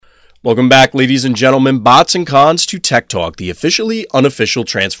Welcome back, ladies and gentlemen, bots and cons, to Tech Talk, the officially unofficial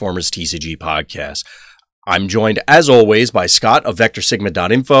Transformers TCG podcast. I'm joined, as always, by Scott of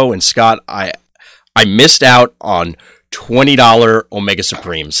VectorSigma.info. And Scott, I missed out on $20 Omega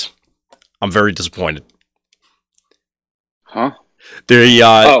Supremes. I'm very disappointed. Huh?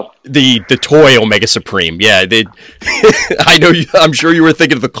 The toy Omega Supreme. Yeah, I know. I'm sure you were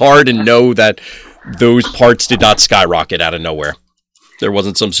thinking of the card and know that those parts did not skyrocket out of nowhere. There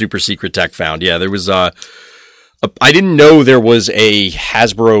wasn't some super secret tech found. Yeah, there was. I didn't know there was a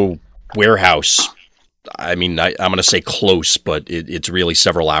Hasbro warehouse. I mean, I'm going to say close, but it's really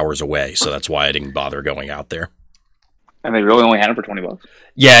several hours away, so that's why I didn't bother going out there. And they really only had it for $20.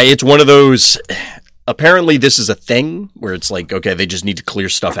 Yeah, it's one of those. Apparently, this is a thing where it's like, okay, they just need to clear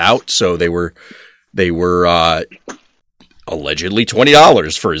stuff out, so they were allegedly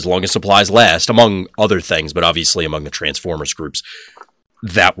 $20 for as long as supplies last, among other things, but obviously among the Transformers groups,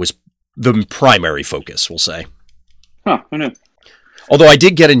 that was the primary focus, we'll say. Huh, who knew? Although I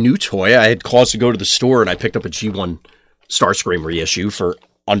did get a new toy. I had cause to go to the store, and I picked up a G1 Starscream reissue for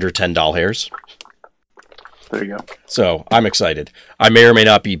under $10 hairs. There you go. So I'm excited. I may or may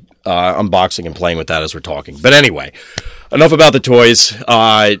not be unboxing and playing with that as we're talking. But anyway, enough about the toys.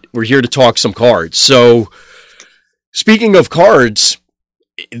 We're here to talk some cards. So speaking of cards,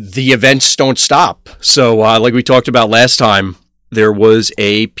 the events don't stop. So like we talked about last time, there was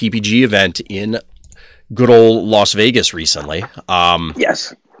a PPG event in good old Las Vegas recently.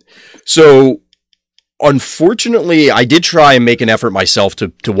 Yes. So unfortunately, I did try and make an effort myself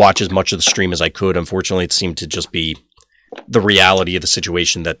to watch as much of the stream as I could. Unfortunately, it seemed to just be the reality of the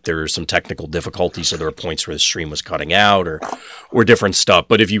situation that there are some technical difficulties, so there were points where the stream was cutting out or different stuff.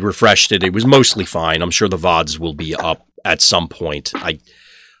 But if you refreshed it, it was mostly fine. I'm sure the VODs will be up at some point.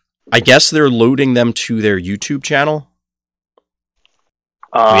 I guess they're loading them to their YouTube channel.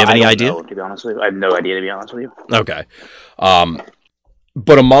 Do you have any idea? To be honest with you, I have no idea. To be honest with you. Okay,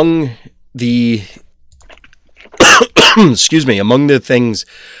 but among the excuse me, among the things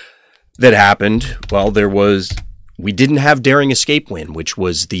that happened, well, we didn't have Daring Escape win, which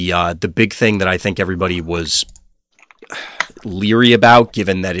was the big thing that I think everybody was leery about,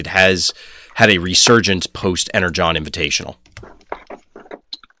 given that it has had a resurgence post Energon Invitational.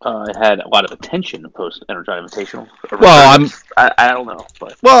 It had a lot of attention post Energon Invitational. Well, I don't know,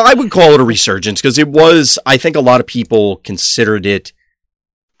 but I would call it a resurgence because it was. I think a lot of people considered it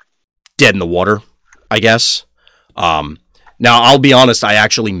dead in the water, I guess. Now, I'll be honest, I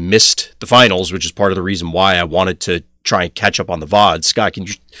actually missed the finals, which is part of the reason why I wanted to try and catch up on the VOD. Scott,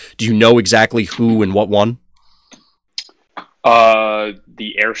 do you know exactly who and what won?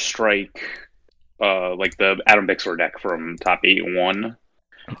 The Airstrike, like the Adam Bixler deck from Top 8 won.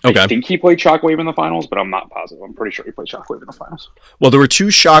 Okay. I think he played Shockwave in the finals, but I'm not positive. I'm pretty sure he played Shockwave in the finals. Well, there were two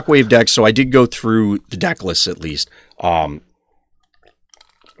Shockwave decks, so I did go through the deck lists at least. Now,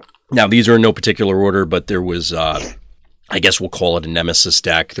 these are in no particular order, but there was, I guess we'll call it a Nemesis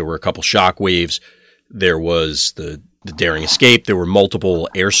deck. There were a couple Shockwaves. There was the Daring Escape. There were multiple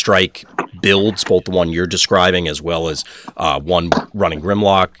Airstrike builds, both the one you're describing as well as one running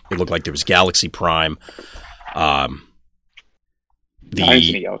Grimlock. It looked like there was Galaxy Prime. I didn't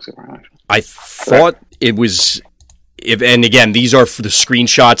see Galaxy Prime, actually. I thought it was... and again, these are for the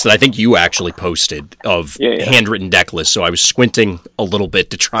screenshots that I think you actually posted of handwritten deck lists, so I was squinting a little bit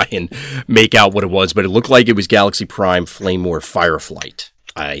to try and make out what it was, but it looked like it was Galaxy Prime, Flame War, Fireflight,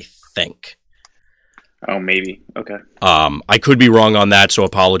 I think. Oh, maybe. Okay. I could be wrong on that, so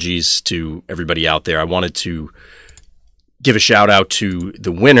apologies to everybody out there. I wanted to give a shout out to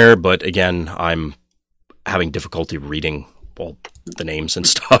the winner, but again, I'm having difficulty reading the names and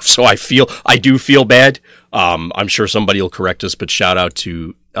stuff, so I do feel bad. I'm sure somebody will correct us, but shout out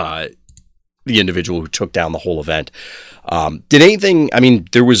to the individual who took down the whole event.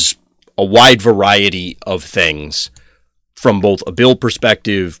 There was a wide variety of things from both a build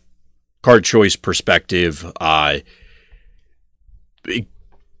perspective, card choice perspective,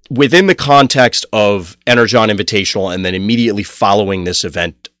 within the context of Energon Invitational, and then immediately following this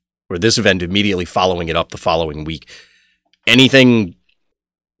event, or this event immediately following it up the following week. Anything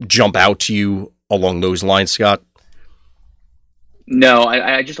jump out to you along those lines, Scott? No,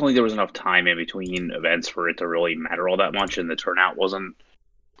 I just don't think there was enough time in between events for it to really matter all that much, and the turnout wasn't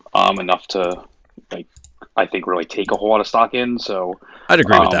enough to, I think, really take a whole lot of stock in. So I'd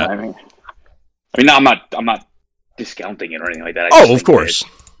agree with that. I'm not discounting it or anything like that. Of course.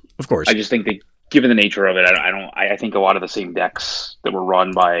 I just think that, given the nature of it, I think a lot of the same decks that were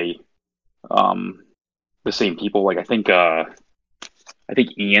run by the same people. Like I think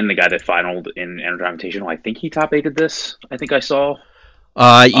Ian, the guy that finaled in Energon Invitational, I think he top 8'd this. I think I saw.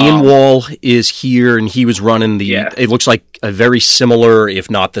 Ian Wall is here, and he was running it looks like a very similar, if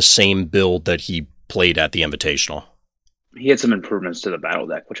not the same build that he played at the Invitational. He had some improvements to the battle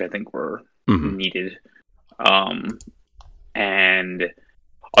deck, which I think were needed. And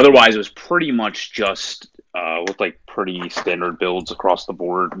otherwise, it was pretty much just looked like pretty standard builds across the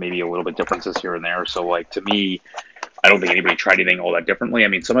board, maybe a little bit differences here and there. So, like, to me, I don't think anybody tried anything all that differently. I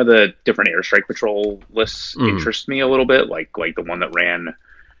mean, some of the different airstrike patrol lists interest me a little bit, like the one that ran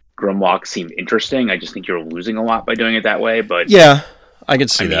Grimlock seemed interesting. I just think you're losing a lot by doing it that way. But yeah, I could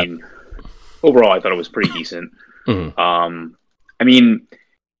see that. Overall, I thought it was pretty decent. I mean,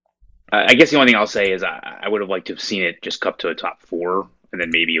 I guess the only thing I'll say is I would have liked to have seen it just cup to a top 4, and then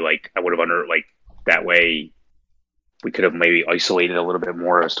maybe I would have that way we could have maybe isolated a little bit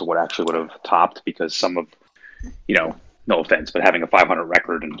more as to what actually would have topped, because some of, no offense, but having a 500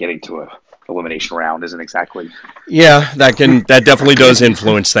 record and getting to a elimination round isn't exactly. Yeah, that definitely does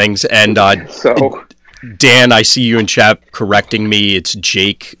influence things. And Dan, I see you in chat correcting me. It's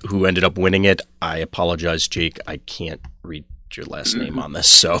Jake who ended up winning it. I apologize, Jake. I can't read your last name on this.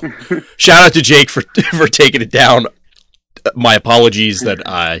 So shout out to Jake for taking it down. My apologies that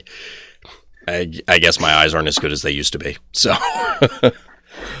I guess my eyes aren't as good as they used to be. So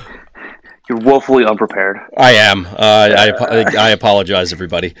you're woefully unprepared. I am. I apologize,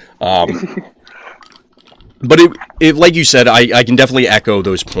 everybody. But it like you said, I can definitely echo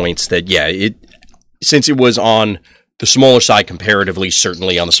those points that, since it was on the smaller side comparatively,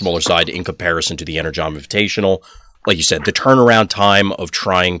 certainly on the smaller side in comparison to the Energon Invitational, like you said, the turnaround time of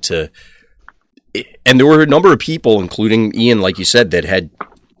trying to, and there were a number of people, including Ian, like you said, that had,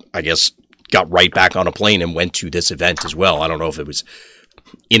 I guess, got right back on a plane and went to this event as well. I don't know if it was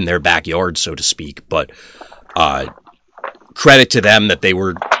in their backyard, so to speak, but credit to them that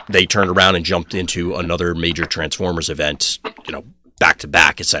they turned around and jumped into another major Transformers event, back to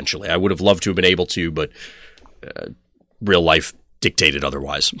back, essentially. I would have loved to have been able to, but real life dictated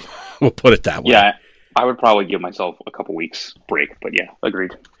otherwise. We'll put it that way. Yeah, I would probably give myself a couple weeks break, but yeah,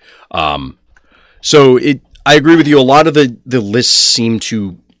 agreed. So I agree with you. A lot of the lists seem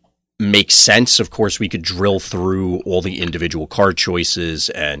to make sense. Of course, we could drill through all the individual card choices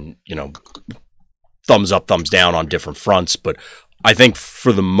and, thumbs up, thumbs down on different fronts. But I think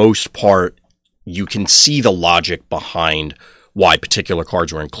for the most part, you can see the logic behind why particular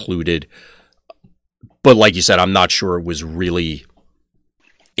cards were included. But like you said, I'm not sure it was really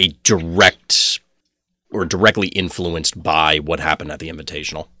a direct or directly influenced by what happened at the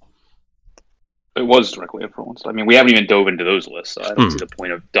Invitational. It was directly influenced. I mean, we haven't even dove into those lists, so I don't see the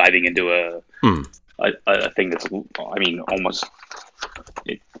point of diving into a thing that's, I mean,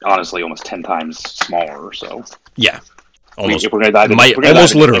 honestly, almost 10 times smaller. So yeah, almost. If we're going to dive into,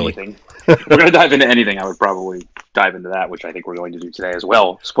 almost literally. If we're going to dive into anything, I would probably dive into that, which I think we're going to do today as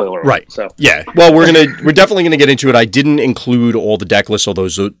well. Spoiler alert. Right. So yeah. Well, we're definitely gonna get into it. I didn't include all the deck lists, although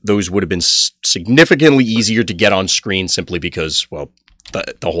those would have been significantly easier to get on screen simply because, well,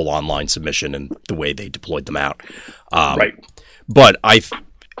 the whole online submission and the way they deployed them out. Right. But as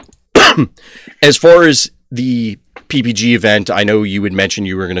far as the PPG event, I know you had mentioned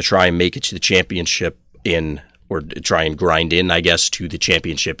you were going to try and make it to the championship or try and grind in, I guess, to the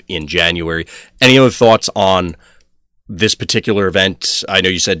championship in January. Any other thoughts on this particular event? I know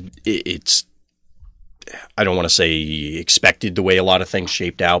you said it's, I don't want to say expected the way a lot of things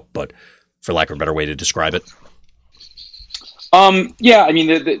shaped out, but for lack of a better way to describe it. Yeah, I mean,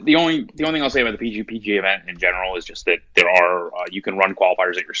 the only thing I'll say about the PG event in general is just that there are, you can run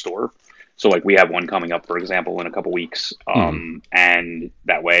qualifiers at your store. So like we have one coming up, for example, in a couple weeks. And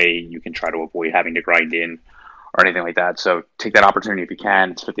that way you can try to avoid having to grind in or anything like that. So take that opportunity if you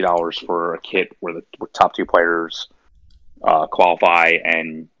can. It's $50 for a kit where the top 2 players qualify,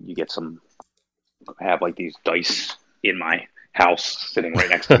 and you get I have like these dice in my house sitting right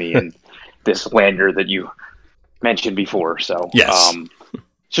next to me and this lanyard that you mentioned before. So yes.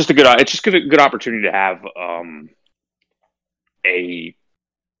 It's just a good opportunity to have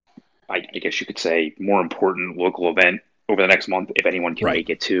I guess you could say, more important local event over the next month if anyone can make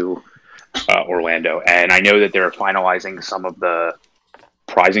it to Orlando. And I know that they're finalizing some of the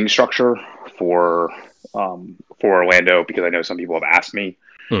prizing structure for Orlando, because I know some people have asked me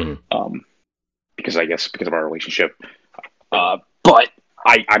because of our relationship. But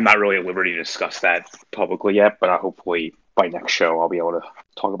I'm not really at liberty to discuss that publicly yet, but hopefully by next show I'll be able to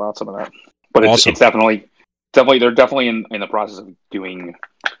talk about some of that. But awesome. It's definitely they're definitely in the process of doing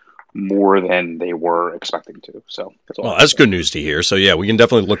more than they were expecting to. So that's good news to hear. So yeah, we can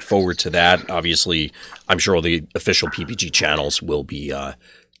definitely look forward to that. Obviously, I'm sure all the official PPG channels will be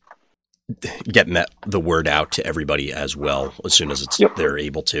getting the word out to everybody as well as soon as they're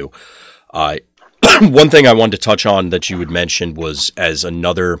able to. One thing I wanted to touch on that you had mentioned was as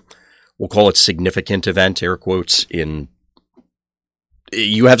another, we'll call it significant event, air quotes,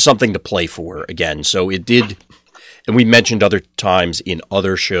 you have something to play for again. So it did, and we mentioned other times in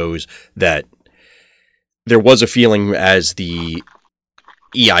other shows that there was a feeling as the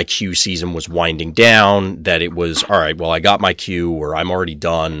EIQ season was winding down that it was, all right, well, I got my queue, or I'm already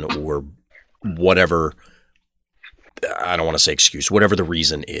done, or whatever. I don't want to say excuse, whatever the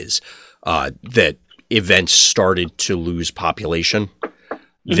reason is, that events started to lose population.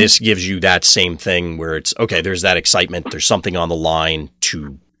 Mm-hmm. This gives you that same thing where it's, okay, there's that excitement. There's something on the line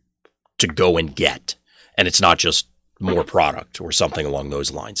to go and get. And it's not just more product or something along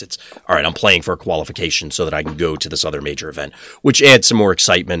those lines. It's, all right, I'm playing for a qualification so that I can go to this other major event, which adds some more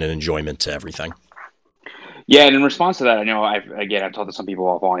excitement and enjoyment to everything. Yeah, and in response to that, I know I've talked to some people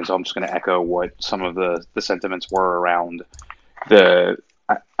offline, so I'm just going to echo what some of the sentiments were around the.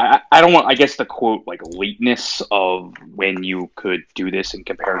 I don't want, I guess, the quote like lateness of when you could do this and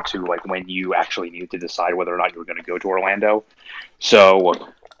compared to like when you actually needed to decide whether or not you were going to go to Orlando. So,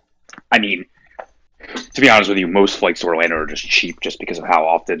 I mean, to be honest with you, most flights to Orlando are just cheap just because of how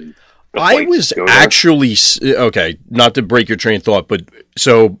often I was actually, okay, not to break your train of thought, but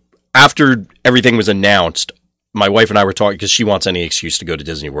so after everything was announced, my wife and I were talking because she wants any excuse to go to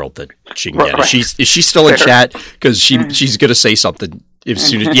Disney World that she can get. Right. Is she still in chat? Because she's going to say something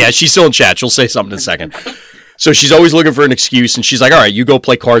yeah, she's still in chat. She'll say something in a second. So she's always looking for an excuse, and she's like, all right, you go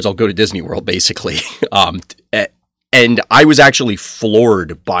play cards, I'll go to Disney World, basically. And I was actually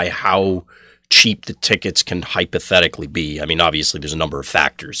floored by how cheap the tickets can hypothetically be. I mean, obviously there's a number of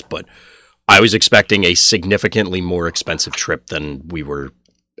factors, but I was expecting a significantly more expensive trip than we were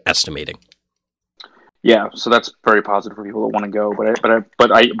estimating. Yeah, so that's very positive for people that want to go. But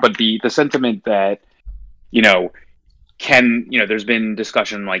the sentiment that, there's been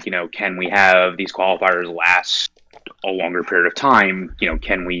discussion like, can we have these qualifiers last a longer period of time?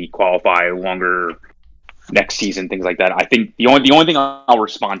 Can we qualify longer next season? Things like that. I think the only thing I'll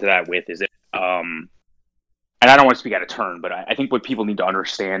respond to that with is that, and I don't want to speak out of turn, but I think what people need to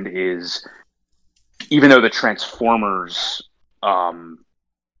understand is, even though the Transformers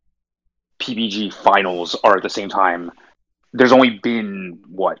PPG finals are at the same time, there's only been,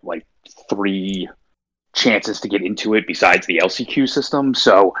 3 chances to get into it besides the LCQ system.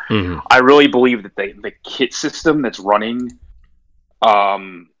 So I really believe that the kit system that's running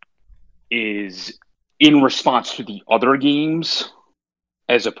is in response to the other games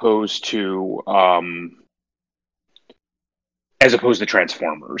as opposed to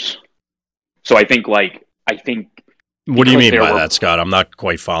Transformers. So I think what do you mean by that, Scott? I'm not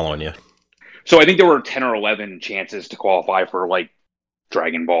quite following you. So I think there were 10 or 11 chances to qualify for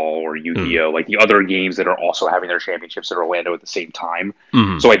Dragon Ball or Yu-Gi-Oh, the other games that are also having their championships at Orlando at the same time.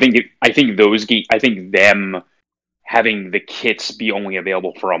 So I think them having the kits be only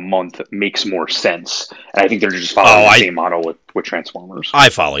available for a month makes more sense. And I think they're just following the same model with Transformers. I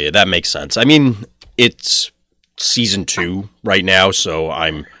follow you. That makes sense. I mean, it's season 2 right now, so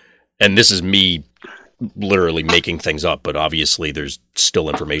and this is me literally making things up, but obviously there's still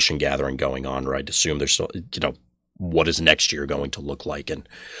information gathering going on, right? Assume there's still, what is next year going to look like? And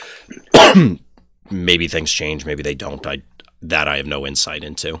maybe things change, maybe they don't. I have no insight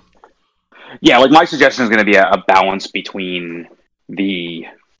into. Yeah, my suggestion is going to be a balance between the,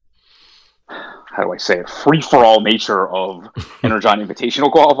 how do I say it, free-for-all nature of Energon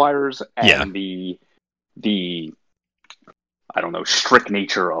Invitational qualifiers and the I don't know, strict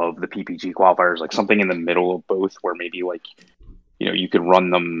nature of the PPG qualifiers, something in the middle of both, where maybe you could run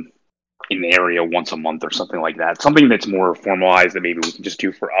them in the area once a month or something like that. Something that's more formalized that maybe we can just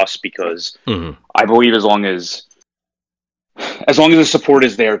do for us, because I believe as long as the support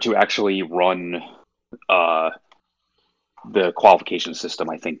is there to actually run the qualification system,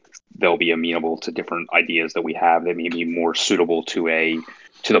 I think they'll be amenable to different ideas that we have that may be more suitable to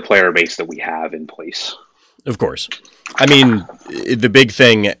the player base that we have in place. Of course. I mean, the big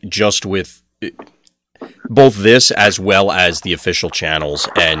thing just with both this as well as the official channels,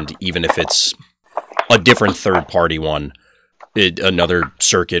 and even if it's a different third-party one, another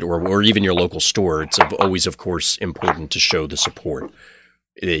circuit or even your local store, it's always, of course, important to show the support.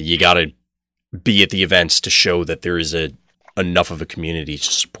 You got to be at the events to show that there is enough of a community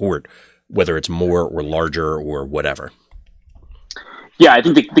to support, whether it's more or larger or whatever. Yeah, I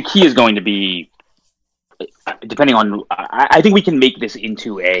think the key is going to be, depending on, I think we can make this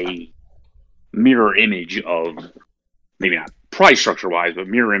into a mirror image of maybe not price structure wise, but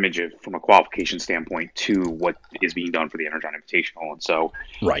mirror image it from a qualification standpoint to what is being done for the Energon Invitational. And so,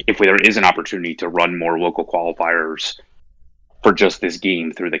 right, if there is an opportunity to run more local qualifiers for just this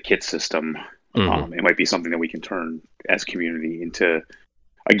game through the kit system, it might be something that we can turn as community into,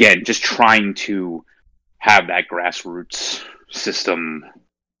 again, just trying to have that grassroots system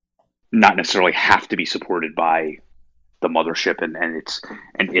not necessarily have to be supported by the mothership and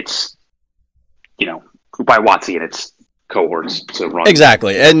it's by WotC and its cohorts to run.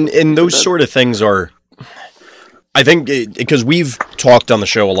 Exactly. And those sort of things are, I think, because we've talked on the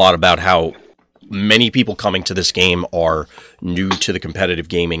show a lot about how many people coming to this game are new to the competitive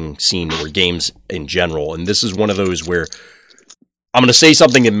gaming scene or games in general. And this is one of those where I'm going to say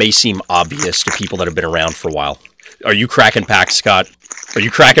something that may seem obvious to people that have been around for a while. Are you cracking packs, Scott? Are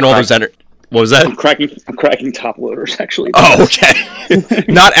you cracking all those What was that? I'm cracking top loaders, actually. Oh, okay.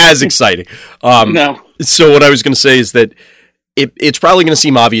 Not as exciting. No. So what I was going to say is that it's probably going to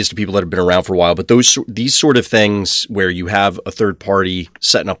seem obvious to people that have been around for a while, but these sort of things where you have a third party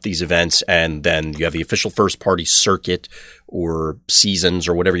setting up these events and then you have the official first party circuit or seasons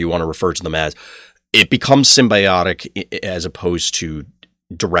or whatever you want to refer to them as, it becomes symbiotic as opposed to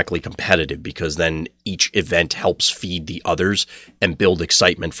directly competitive, because then each event helps feed the others and build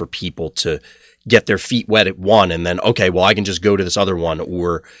excitement for people to get their feet wet at one and then, okay, well, I can just go to this other one.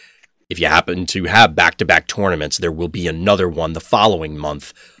 Or if you happen to have back-to-back tournaments, there will be another one the following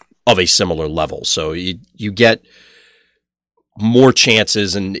month of a similar level. So you get more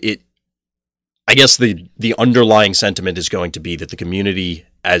chances, and I guess the underlying sentiment is going to be that the community,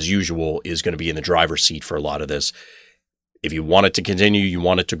 as usual, is going to be in the driver's seat for a lot of this. If you want it to continue, you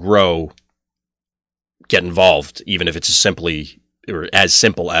want it to grow, get involved, even if it's as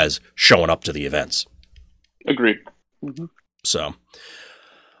simple as showing up to the events. Agreed. Mm-hmm. So,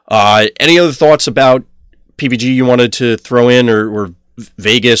 any other thoughts about PPG you wanted to throw in, or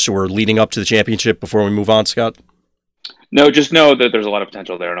Vegas, or leading up to the championship before we move on, Scott? No, just know that there's a lot of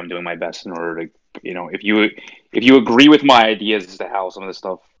potential there, and I'm doing my best in order to, if you agree with my ideas as to how some of this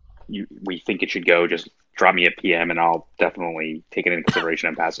stuff we think it should go, just drop me a PM and I'll definitely take it into consideration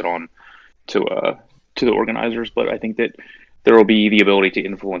and pass it on to the organizers. But I think that there will be the ability to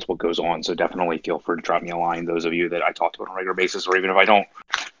influence what goes on. So definitely feel free to drop me a line. Those of you that I talk to on a regular basis, or even if I don't,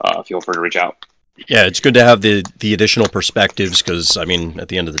 feel free to reach out. Yeah, it's good to have the additional perspectives because, I mean, at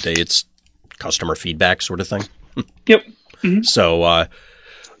the end of the day, it's customer feedback sort of thing. Yep. Mm-hmm.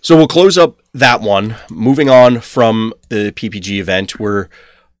 So we'll close up that one. Moving on from the PPG event, where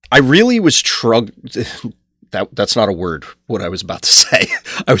I really was that's not a word, what I was about to say.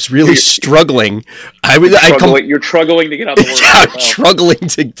 I was really struggling. You're struggling to get out the word. Yeah, I'm struggling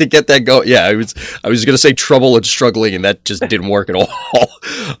to get that going. Yeah, I was going to say trouble and struggling, and that just didn't work at all.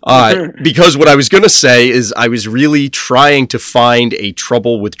 Because what I was going to say is I was really trying to find a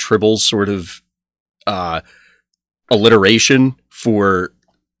trouble with tribbles sort of alliteration for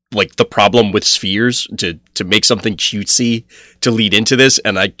like the problem with spheres to make something cutesy to lead into this.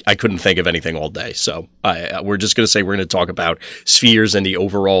 And I couldn't think of anything all day. So we're just going to say we're going to talk about spheres and the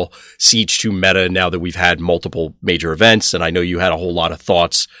overall Siege 2 meta now that we've had multiple major events. And I know you had a whole lot of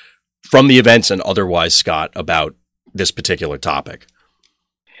thoughts from the events and otherwise, Scott, about this particular topic.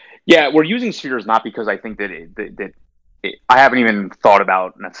 Yeah, we're using spheres not because I think that I haven't even thought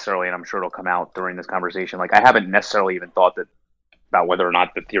about necessarily, and I'm sure it'll come out during this conversation. Like, I haven't necessarily even thought about whether or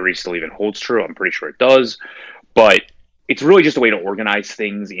not the theory still even holds true. I'm pretty sure it does, but it's really just a way to organize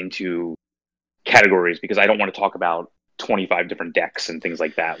things into categories because I don't want to talk about 25 different decks and things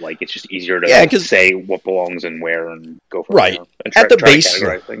like that. Like, it's just easier to say what belongs and where and go from there. And at the base, to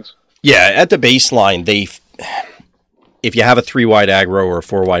categorize things. Yeah, at the baseline, if you have a 3-wide aggro or a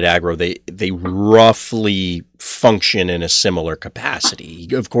 4-wide aggro, they roughly function in a similar capacity.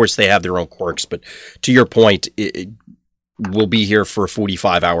 Of course, they have their own quirks, but to your point, we'll be here for a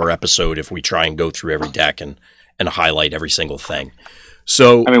 45-hour episode if we try and go through every deck and highlight every single thing.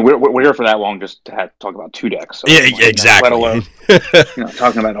 So, I mean, we're here for that long just to talk about 2 decks. So yeah, exactly. Let alone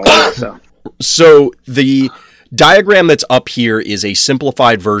talking about all that stuff. So the diagram that's up here is a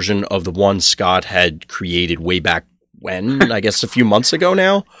simplified version of the one Scott had created way back when, I guess a few months ago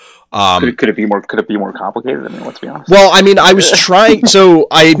now. Could it be more complicated? I mean, let's be honest. Well, I mean, I was trying. So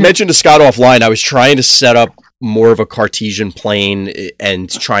I mentioned to Scott offline, I was trying to set up more of a Cartesian plane and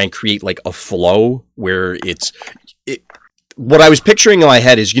try and create like a flow where what I was picturing in my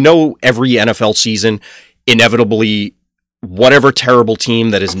head is, every NFL season, inevitably, whatever terrible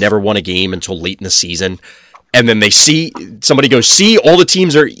team that has never won a game until late in the season, and then somebody goes, see, all the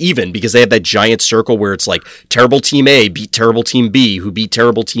teams are even because they have that giant circle where it's like terrible team A beat terrible team B, who beat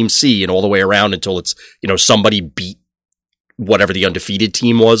terrible team C, and all the way around until it's, somebody beat whatever the undefeated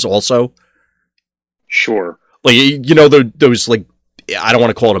team was also. Sure. Like, those, like, I don't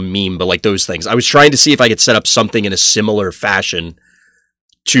want to call it a meme, but like those things. I was trying to see if I could set up something in a similar fashion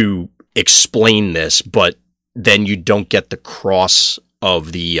to explain this, but then you don't get the cross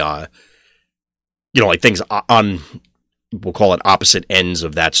of the, like things on, we'll call it opposite ends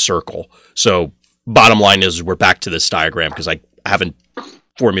of that circle. So bottom line is we're back to this diagram because I haven't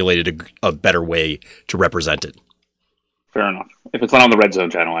formulated a better way to represent it. Fair enough. If it's not on the Red Zone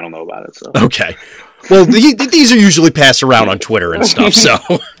channel, I don't know about it. So okay. Well, these are usually passed around on Twitter and stuff. So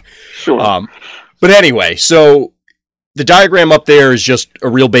sure. But anyway, so the diagram up there is just a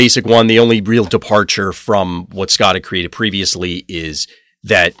real basic one. The only real departure from what Scott had created previously is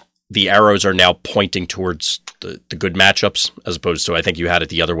that the arrows are now pointing towards the good matchups, as opposed to, I think you had it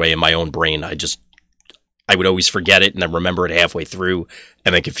the other way in my own brain. I would always forget it and then remember it halfway through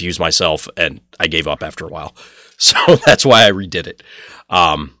and then confuse myself, and I gave up after a while. So that's why I redid it.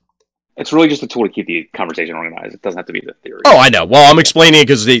 It's really just a tool to keep the conversation organized. It doesn't have to be the theory. Oh, I know. Well, I'm explaining it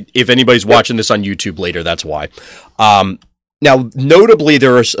because if anybody's watching this on YouTube later, that's why. Now, notably,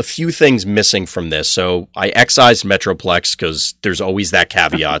 there are a few things missing from this. So I excised Metroplex because there's always that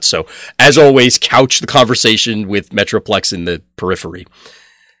caveat. So as always, couch the conversation with Metroplex in the periphery.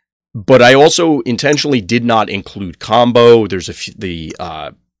 But I also intentionally did not include combo. There's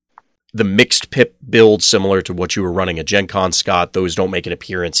the mixed pip build, similar to what you were running at Gen Con, Scott. Those don't make an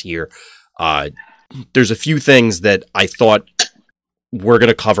appearance here. There's a few things that I thought we're going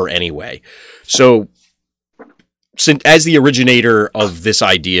to cover anyway. So, as the originator of this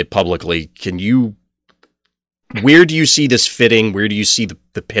idea publicly, where do you see this fitting? Where do you see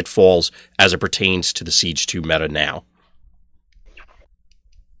the pitfalls as it pertains to the Siege 2 meta now?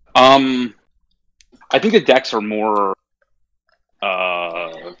 I think the decks are more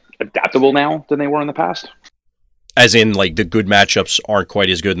adaptable now than they were in the past. As in, like, the good matchups aren't quite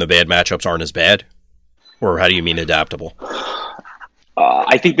as good and the bad matchups aren't as bad? Or how do you mean adaptable?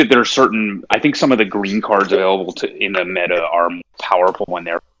 I think that I think some of the green cards available in the meta are more powerful when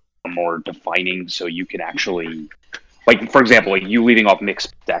they're more defining, so you can actually, like, for example, like you leading off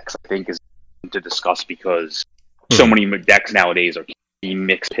mixed decks, I think is to discuss because so many decks nowadays are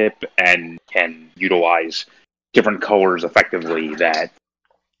mixed pip and can utilize different colors effectively that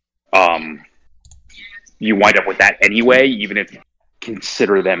you wind up with that anyway, even if you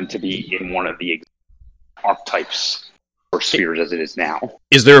consider them to be in one of the archetypes or spheres as it is now.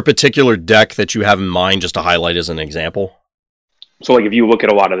 Is there a particular deck that you have in mind just to highlight as an example? So, like, if you look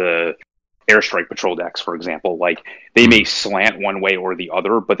at a lot of the Airstrike Patrol decks, for example, like, they may slant one way or the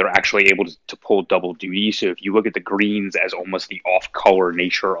other, but they're actually able to pull double duty. So if you look at the greens as almost the off-color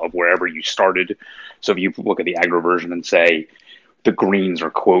nature of wherever you started, so if you look at the aggro version and say the greens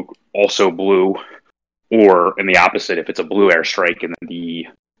are, quote, also blue, or in the opposite, if it's a blue Airstrike and then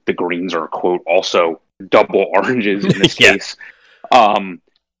the greens are, quote, also double oranges in this case,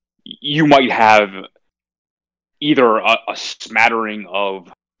 you might have either a smattering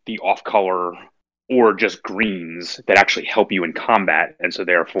of the off-color or just greens that actually help you in combat, and so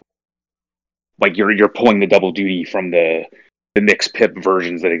therefore, like, you're pulling the double duty from the mixed pip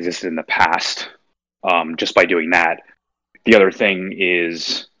versions that existed in the past, just by doing that. The other thing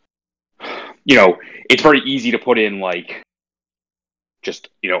is, it's very easy to put in, like, just,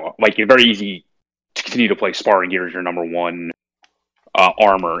 like, it's very easy to continue to play Sparring Gear as your number one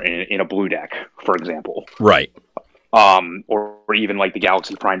armor in a blue deck, for example. Right. Or even like the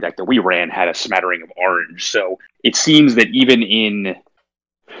Galaxy Prime deck that we ran had a smattering of orange. So it seems that even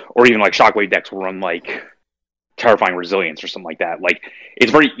like Shockwave decks will run like Terrifying Resilience or something like that. Like,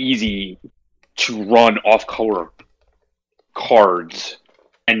 it's very easy to run off-color cards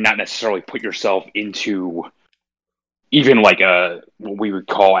and not necessarily put yourself into even like what we would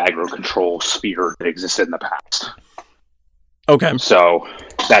call aggro control sphere that existed in the past. Okay. So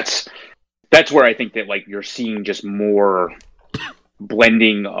that's where I think that, like, you're seeing just more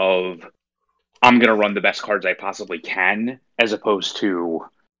blending of I'm going to run the best cards I possibly can, as opposed to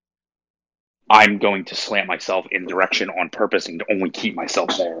I'm going to slant myself in direction on purpose and only keep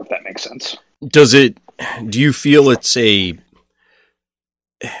myself there, if that makes sense. Do you feel it's a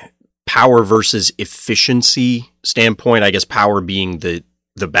power versus efficiency standpoint? I guess power being the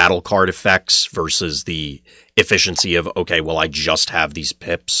battle card effects versus the efficiency of, okay, well, I just have these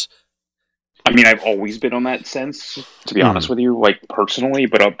pips. I mean, I've always been on that sense, to be honest with you, like, personally,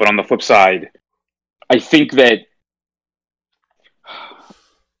 but on the flip side, I think that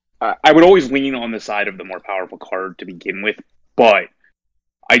I would always lean on the side of the more powerful card to begin with, but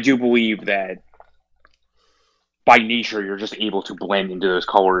I do believe that by nature, you're just able to blend into those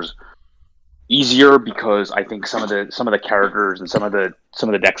colors easier because I think some of the characters and some of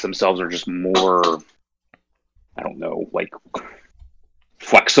the decks themselves are just more, I don't know, like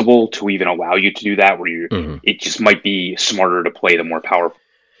flexible to even allow you to do that. Where it just might be smarter to play the more powerful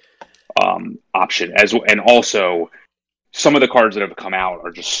option and also some of the cards that have come out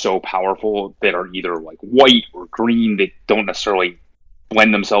are just so powerful that are either like white or green that don't necessarily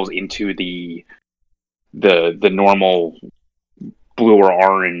blend themselves into the normal blue or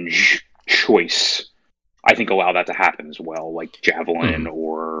orange choice. I think allow that to happen as well, like Javelin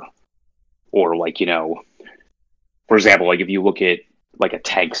or like, for example, like if you look at like a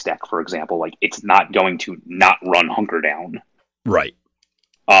tank deck, for example, like it's not going to not run Hunker Down. Right.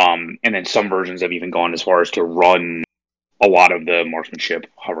 And then some versions have even gone as far as to run a lot of the marksmanship,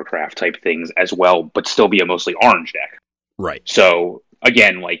 hovercraft type things as well, but still be a mostly orange deck. Right. So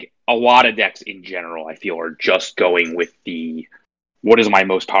again, like a lot of decks in general, I feel are just going with what is my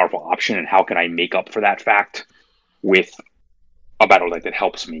most powerful option and how can I make up for that fact with a battle deck that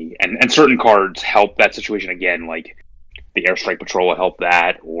helps me. And certain cards help that situation again, like the Airstrike Patrol will help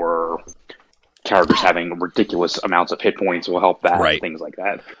that, or characters having ridiculous amounts of hit points will help that, right. Things like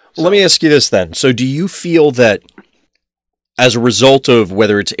that. So, let me ask you this then. So do you feel that as a result of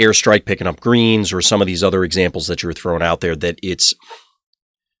whether it's Airstrike picking up greens or some of these other examples that you were throwing out there, that it's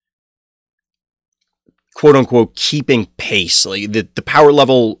quote unquote keeping pace, like the power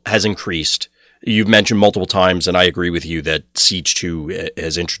level has increased? You've mentioned multiple times, and I agree with you, that Siege 2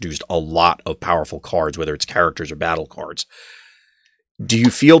 has introduced a lot of powerful cards, whether it's characters or battle cards. Do you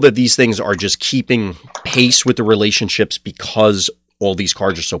feel that these things are just keeping pace with the relationships because all these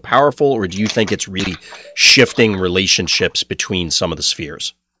cards are so powerful, or do you think it's really shifting relationships between some of the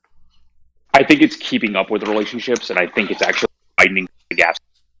spheres? I think it's keeping up with the relationships, and I think it's actually widening the gaps.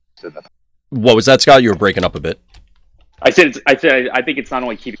 What was that, Scott? You were breaking up a bit. I think it's not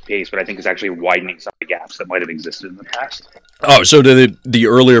only keeping pace, but I think it's actually widening some of the gaps that might have existed in the past. Oh, so to the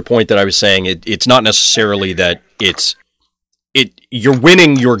earlier point that I was saying, it's not necessarily that you're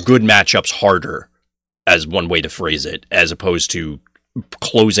winning your good matchups harder, as one way to phrase it, as opposed to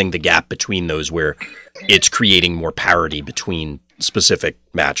closing the gap between those where it's creating more parity between specific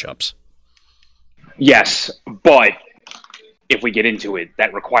matchups. Yes, but if we get into it,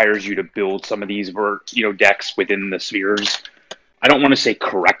 that requires you to build some of these decks within the spheres. I don't want to say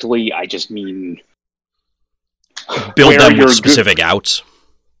correctly, I just mean build them with specific outs.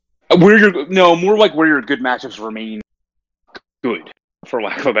 More like where your good matchups remain good, for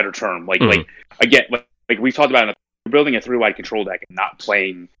lack of a better term. Like again, like we've talked about, you're building a 3-wide control deck and not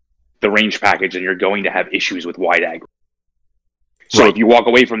playing the range package, and you're going to have issues with wide aggro. So if you walk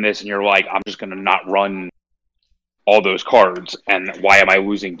away from this and you're like, I'm just going to not run all those cards, and why am I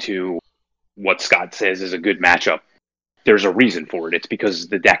losing to what Scott says is a good matchup? There's a reason for it. It's because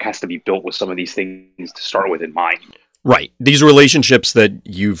the deck has to be built with some of these things to start with in mind. Right. These relationships that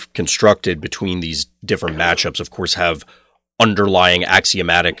you've constructed between these different matchups, of course, have underlying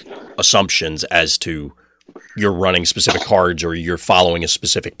axiomatic assumptions as to you're running specific cards or you're following a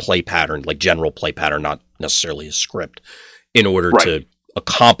specific play pattern, like general play pattern, not necessarily a script, in order to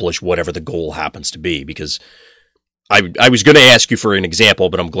accomplish whatever the goal happens to be. Because I was going to ask you for an example,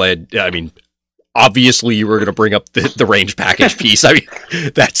 but I'm glad. I mean, obviously you were going to bring up the range package piece. I mean,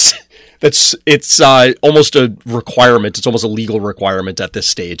 it's almost a requirement. It's almost a legal requirement at this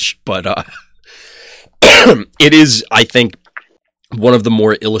stage, but it is, I think, one of the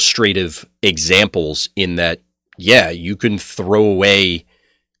more illustrative examples in that, yeah, you can throw away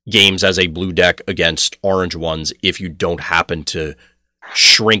games as a blue deck against orange ones if you don't happen to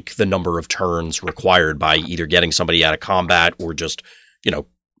shrink the number of turns required by either getting somebody out of combat or just,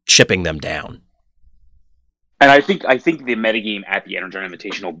 chipping them down. And I think the metagame at the Energon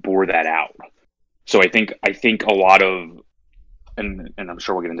Invitational bore that out. So I think a lot of, and I'm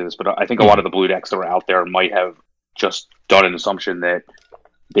sure we'll get into this, but I think a lot of the blue decks that were out there might have just done an assumption that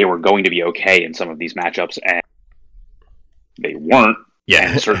they were going to be okay in some of these matchups, and they weren't.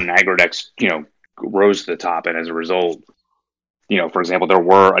 Yeah. And certain aggro decks, rose to the top, and as a result, for example, there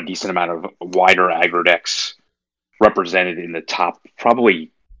were a decent amount of wider aggro decks represented in the top,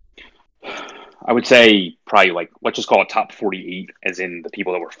 probably, I would say, probably like, let's just call it top 48, as in the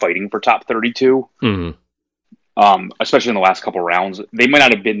people that were fighting for top 32. Mm-hmm. Especially in the last couple rounds. They might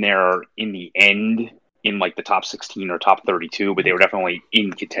not have been there in the end in like the top 16 or top 32, but they were definitely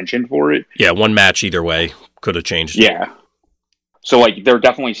in contention for it. Yeah, one match either way could have changed. Yeah. So like they're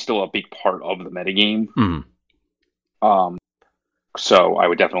definitely still a big part of the metagame. Mm-hmm. So I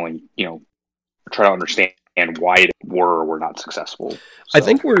would definitely, try to understand why they were or were not successful. So. I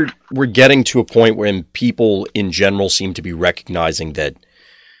think we're getting to a point when people in general seem to be recognizing that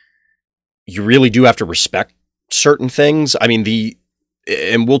you really do have to respect certain things. I mean,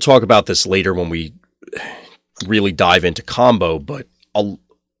 and we'll talk about this later when we really dive into combo, but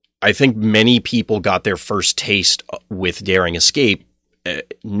I think many people got their first taste with Daring Escape,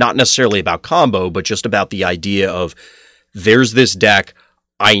 not necessarily about combo, but just about the idea of there's this deck,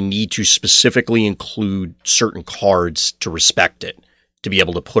 I need to specifically include certain cards to respect it, to be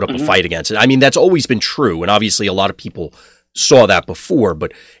able to put up a fight against it. I mean, that's always been true, and obviously a lot of people saw that before,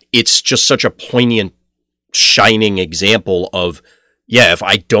 but it's just such a poignant, shining example of, yeah, if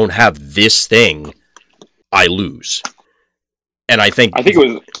I don't have this thing, I lose. And I think it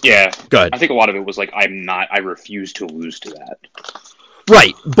was, yeah. Go ahead. I think a lot of it was like, I refuse to lose to that.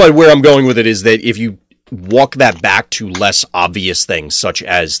 Right. But where I'm going with it is that if you walk that back to less obvious things, such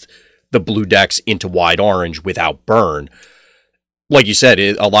as the blue decks into wide orange without burn, like you said,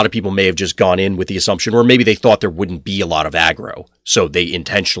 a lot of people may have just gone in with the assumption, or maybe they thought there wouldn't be a lot of aggro. So they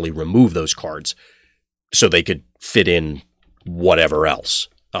intentionally removed those cards so they could fit in whatever else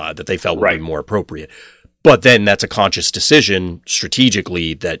that they felt would be more appropriate. But then that's a conscious decision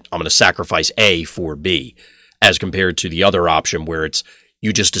strategically that I'm going to sacrifice A for B, as compared to the other option where it's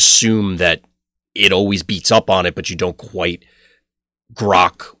you just assume that it always beats up on it, but you don't quite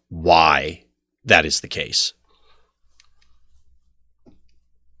grok why that is the case.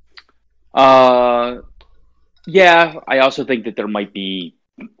 Yeah, I also think that there might be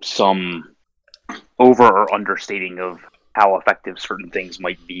some over or understating of how effective certain things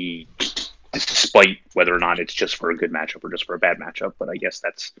might be, despite whether or not it's just for a good matchup or just for a bad matchup. But I guess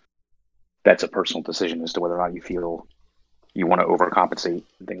that's a personal decision as to whether or not you feel you want to overcompensate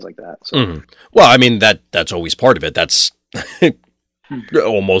and things like that. So, Well, I mean, that's always part of it. That's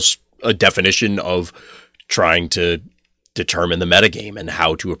almost a definition of trying to determine the metagame and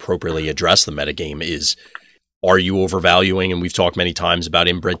how to appropriately address the metagame is, are you overvaluing? And we've talked many times about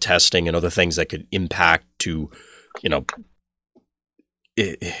inbred testing and other things that could impact to,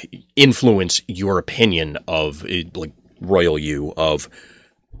 influence your opinion of, like Royal U, of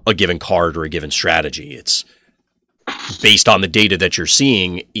a given card or a given strategy. It's based on the data that you're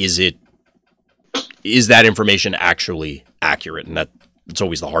seeing. Is that information actually accurate? And that's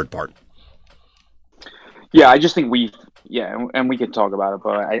always the hard part. Yeah, I just think and we can talk about it,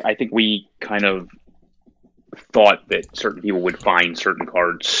 but I think we kind of thought that certain people would find certain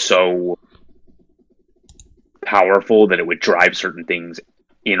cards so powerful that it would drive certain things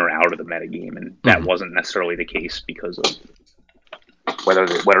in or out of the metagame, and that wasn't necessarily the case because of whether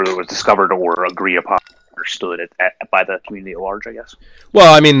it was discovered or agreed upon, understood by the community at large, I guess.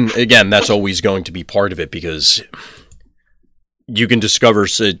 Well, I mean, again, that's always going to be part of it because you can discover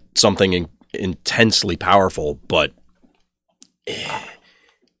something intensely powerful, but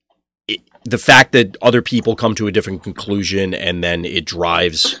the fact that other people come to a different conclusion and then it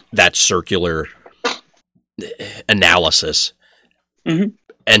drives that circular analysis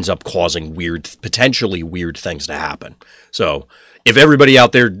ends up causing potentially weird things to happen. So if everybody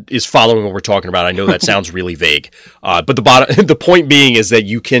out there is following what we're talking about, I know that sounds really vague, but the point being is that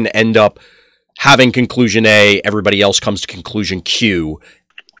you can end up having conclusion A, everybody else comes to conclusion Q,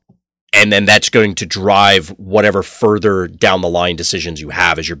 and then that's going to drive whatever further down the line decisions you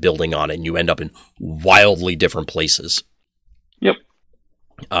have as you're building on it, and you end up in wildly different places. Yep.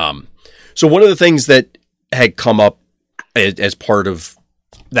 So one of the things that had come up as part of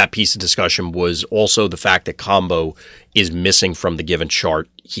that piece of discussion was also the fact that combo is missing from the given chart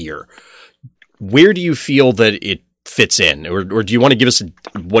here. Where do you feel that it fits in? Or do you want to give us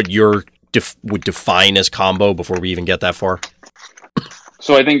what you would define as combo before we even get that far?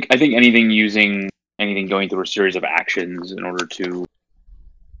 So I think anything going through a series of actions in order to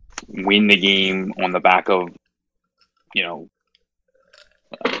win the game on the back of,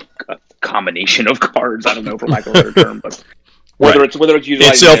 a combination of cards. I don't know, for lack of a better term, but whether it's utilizing,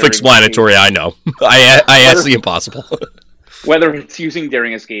 it's self-explanatory. I know. I asked the impossible. Whether it's using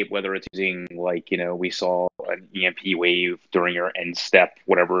Daring Escape, whether it's using we saw an EMP wave during your end step,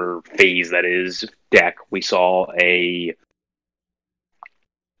 whatever phase that is deck. We saw a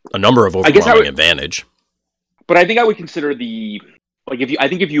number of overwhelming advantage. But I think I would consider if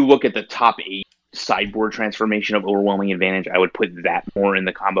you look at the top 8 sideboard transformation of overwhelming advantage, I would put that more in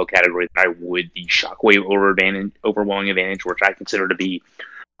the combo category than I would the Shockwave overwhelming advantage, which I consider to be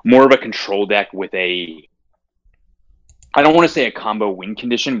more of a control deck with I don't want to say a combo win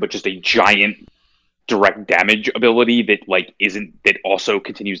condition, but just a giant direct damage ability that also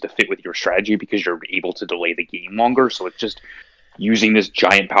continues to fit with your strategy because you're able to delay the game longer. So it's just using this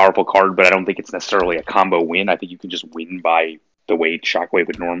giant powerful card, but I don't think it's necessarily a combo win. I think you can just win by the way Shockwave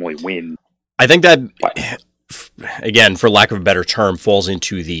would normally win. I think that again, for lack of a better term, falls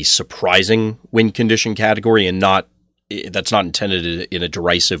into the surprising win condition category, and that's not intended in a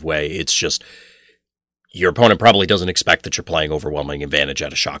derisive way. It's just your opponent probably doesn't expect that you're playing overwhelming advantage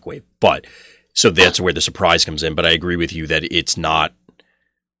at a Shockwave. But so that's where the surprise comes in. But I agree with you that it's not,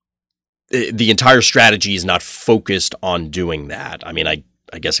 the entire strategy is not focused on doing that. I mean, I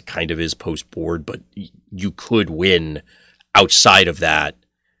guess it kind of is post-board, but you could win outside of that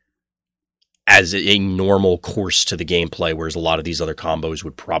as a normal course to the gameplay, whereas a lot of these other combos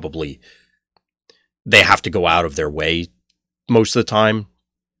would probably, they have to go out of their way most of the time,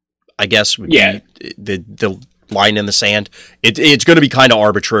 I guess, would be the line in the sand. It's going to be kind of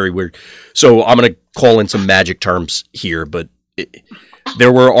arbitrary. So I'm going to call in some magic terms here, but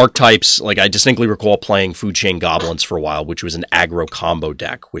there were archetypes, like I distinctly recall playing Food Chain Goblins for a while, which was an aggro combo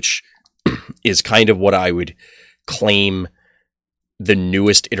deck, which is kind of what I would claim the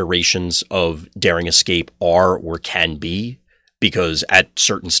newest iterations of Daring Escape are or can be, because at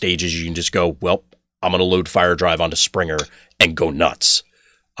certain stages you can just go, well, I'm going to load Fire Drive onto Springer and go nuts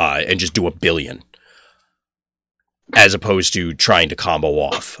and just do a billion, as opposed to trying to combo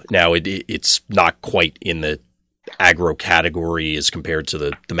off. Now, it's not quite in the aggro category as compared to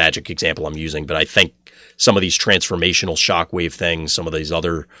the Magic example I'm using, but I think some of these transformational Shockwave things, some of these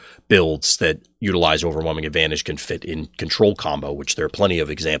other builds that utilize overwhelming advantage can fit in control combo, which there are plenty of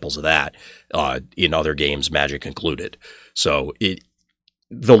examples of that in other games, Magic included. So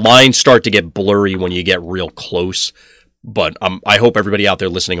the lines start to get blurry when you get real close, but I hope everybody out there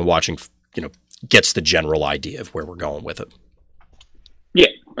listening and watching, gets the general idea of where we're going with it. Yeah,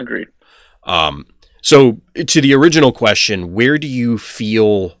 agreed. So to the original question, where do you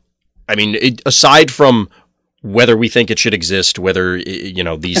feel, I mean, aside from whether we think it should exist, whether,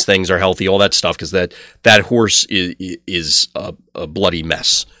 these things are healthy, all that stuff, because that horse is a bloody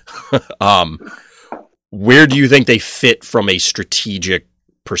mess. Where do you think they fit from a strategic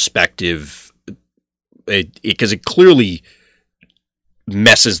perspective? Because it clearly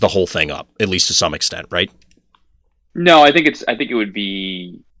messes the whole thing up, at least to some extent, right? No, I think it would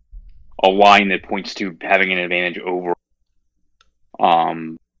be a line that points to having an advantage over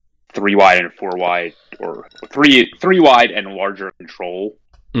 3 wide and 4 wide, or three wide and larger control,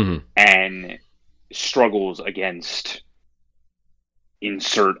 and struggles against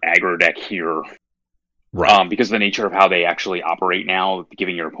insert aggro deck here. Right. Because of the nature of how they actually operate now,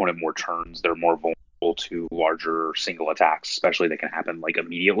 giving your opponent more turns, they're more vulnerable to larger single attacks, especially that can happen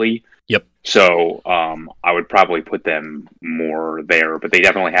immediately. Yep. So I would probably put them more there, but they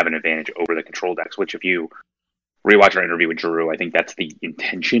definitely have an advantage over the control decks, which if you rewatch our interview with Drew, I think that's the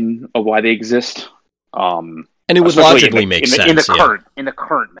intention of why they exist. And it would logically make sense. In the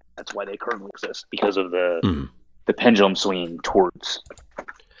current, that's why they currently exist, because of the pendulum swinging towards.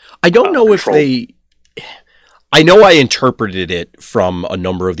 I don't know if they. I know I interpreted it from a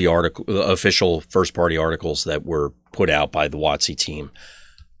number of the official first-party articles that were put out by the WotC team.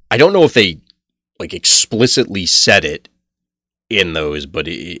 I don't know if they explicitly said it in those, but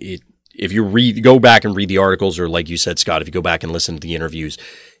if you go back and read the articles, or like you said, Scott, if you go back and listen to the interviews,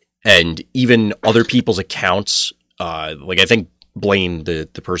 and even other people's accounts, I think Blaine, the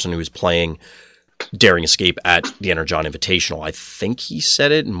person who was playing Daring Escape at the Energon Invitational, I think he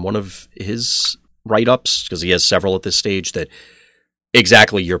said it in one of his write-ups, because he has several at this stage, that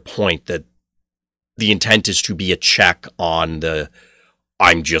exactly your point, that the intent is to be a check on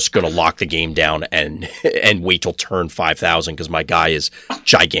I'm just going to lock the game down and wait till turn 5,000 because my guy is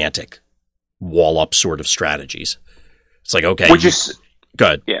gigantic, wall up sort of strategies. It's okay.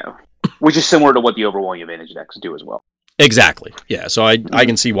 Good. Yeah. Which is similar to what the overwhelming advantage decks do as well. Exactly. Yeah. So I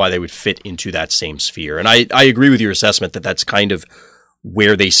can see why they would fit into that same sphere. And I agree with your assessment that that's kind of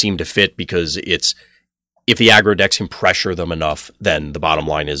where they seem to fit, because it's, if the aggro decks can pressure them enough, then the bottom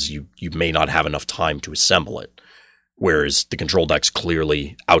line is you may not have enough time to assemble it. Whereas the control decks,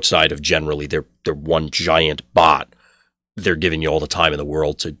 clearly, outside of generally they're one giant bot, they're giving you all the time in the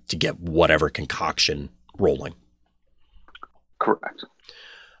world to get whatever concoction rolling. Correct.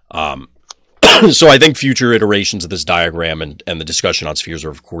 So I think future iterations of this diagram and the discussion on spheres are,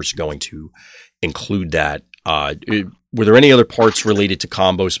 of course, going to include that. Were there any other parts related to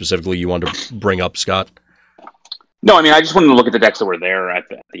combo specifically you wanted to bring up, Scott? No, I just wanted to look at the decks that were there at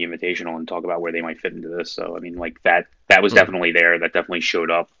the Invitational and talk about where they might fit into this. So, that was definitely there. That definitely showed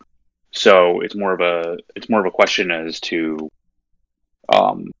up. So it's more of a question as to,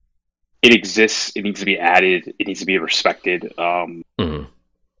 it exists. It needs to be added. It needs to be respected. And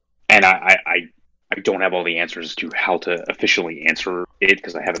I don't have all the answers to how to officially answer it,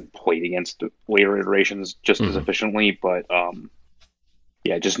 because I haven't played against later iterations just as efficiently. But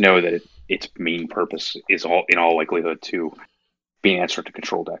Yeah, just know that its main purpose is in all likelihood to be an answer to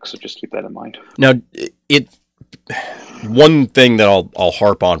control decks. So just keep that in mind. Now, one thing that I'll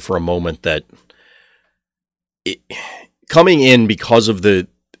harp on for a moment, that coming in because of the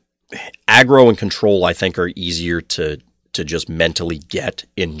aggro and control, I think are easier to just mentally get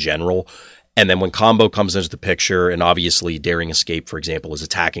in general. And then when combo comes into the picture, and obviously Daring Escape, for example, is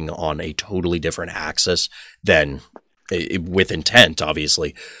attacking on a totally different axis than with intent,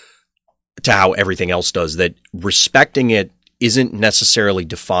 obviously, to how everything else does, that respecting it isn't necessarily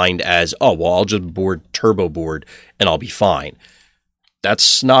defined as, oh, well, I'll just turbo board and I'll be fine.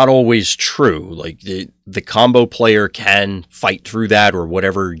 That's not always true. Like the combo player can fight through that, or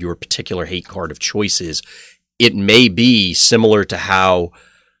whatever your particular hate card of choice is. It may be similar to how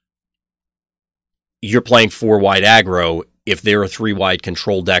you're playing 4-wide aggro. If they're a 3-wide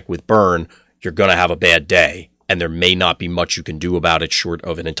control deck with burn, you're going to have a bad day, and there may not be much you can do about it short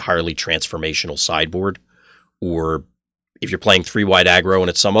of an entirely transformational sideboard. Or if you're playing 3-wide aggro and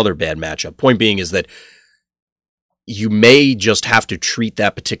it's some other bad matchup. Point being is that you may just have to treat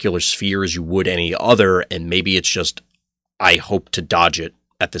that particular sphere as you would any other, and maybe it's just, I hope to dodge it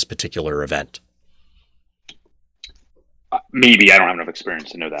at this particular event. Maybe I don't have enough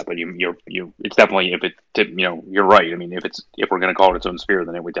experience to know that, but it's definitely, if it, you're right. I mean, if we're going to call it its own sphere,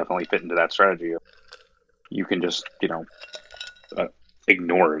 then it would definitely fit into that strategy. You can just,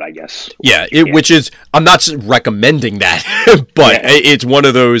 ignore it, I guess. Yeah, which is, I'm not recommending that, but it's one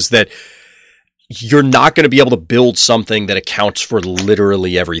of those that you're not going to be able to build something that accounts for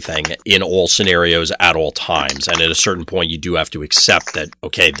literally everything in all scenarios at all times. And at a certain point, you do have to accept that,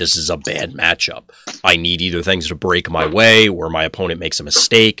 okay, this is a bad matchup. I need either things to break my way or my opponent makes a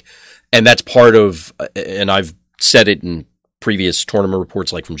mistake. And that's part of, and I've said it in previous tournament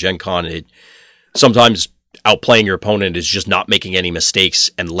reports, like from Gen Con, sometimes outplaying your opponent is just not making any mistakes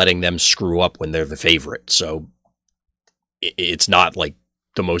and letting them screw up when they're the favorite. So it's not like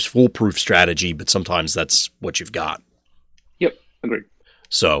the most foolproof strategy, but sometimes that's what you've got. Yep, agreed.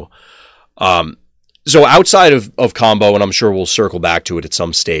 So outside of combo, and I'm sure we'll circle back to it at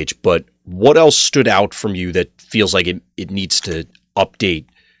some stage, but what else stood out from you that feels like it needs to update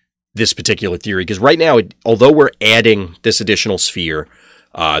this particular theory? Because right now, although we're adding this additional sphere,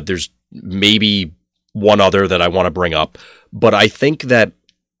 there's maybe one other that I want to bring up, but I think that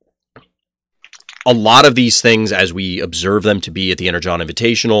a lot of these things, as we observe them to be at the Energon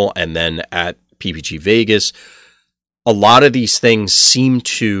Invitational and then at PPG Vegas, a lot of these things seem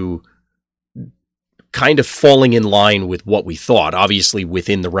to kind of falling in line with what we thought. Obviously,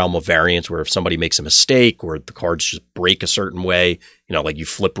 within the realm of variance, where if somebody makes a mistake or the cards just break a certain way, like you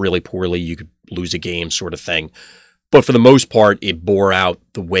flip really poorly, you could lose a game sort of thing. But for the most part, it bore out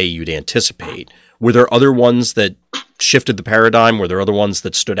the way you'd anticipate. Were there other ones that shifted the paradigm? Were there other ones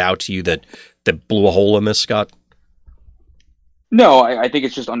that stood out to you that blew a hole in this, Scott? No, I think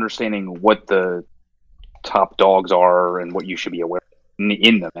it's just understanding what the top dogs are and what you should be aware of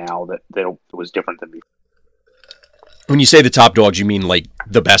in them now that it was different than before. When you say the top dogs, you mean like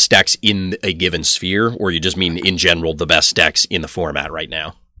the best decks in a given sphere, or you just mean in general the best decks in the format right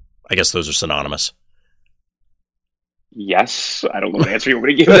now? I guess those are synonymous. Yes, I don't know what answer you want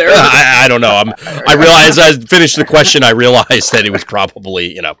me to give there. I don't know. I realized as I finished the question, I realized that it was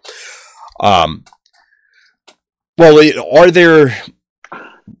probably,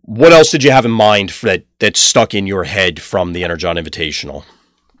 what else did you have in mind that stuck in your head from the Energon Invitational?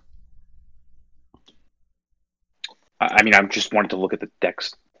 I mean, I just wanted to look at the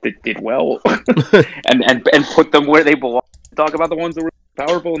decks that did well and put them where they belong. Talk about the ones that were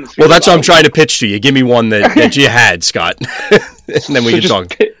powerful in the sphere. Well, that's what I'm trying to pitch to you. Give me one that you had, Scott. And then we can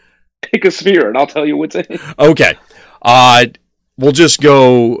talk. Pick a sphere and I'll tell you what's in it. Okay. We'll just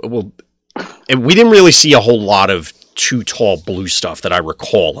go. And we didn't really see a whole lot of too tall blue stuff that I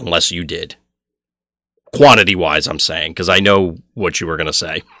recall, unless you did. Quantity wise, I'm saying, because I know what you were going to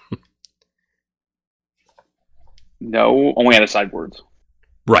say. No, only on the sideboards.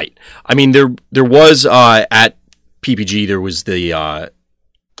 Right. I mean, there was at PPG, there was the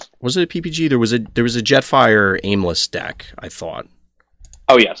was it a PPG? There was a Jetfire aimless deck, I thought.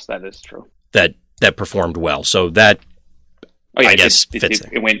 Oh yes, that is true. That performed well. So that I guess fits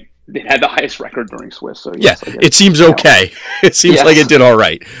there. It had the highest record during Swiss. So yes, it seems okay. It seems like it did all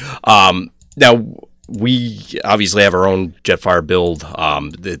right. Now we obviously have our own Jetfire build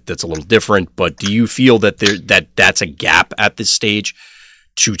that's a little different, but do you feel that that's a gap at this stage?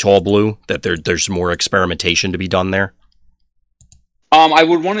 Too tall blue, that there's more experimentation to be done there? I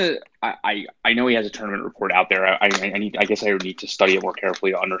would want to. I know he has a tournament report out there. I guess I need to study it more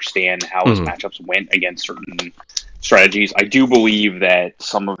carefully to understand how his matchups went against certain strategies. I do believe that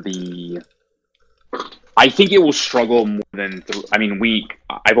I think it will struggle more than.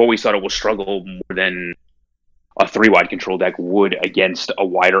 I've always thought it will struggle more than a 3-wide control deck would against a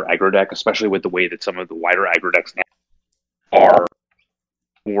wider aggro deck, especially with the way that some of the wider aggro decks now are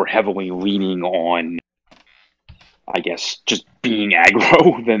more heavily leaning on, I guess, just being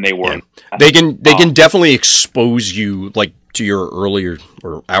aggro than they were. Yeah. They can definitely expose you, like to your earlier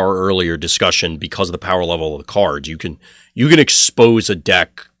or our earlier discussion, because of the power level of the cards. You can expose a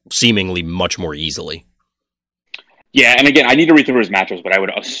deck seemingly much more easily. Yeah, and again, I need to read through his matchups, but I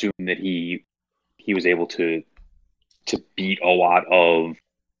would assume that he was able to beat a lot of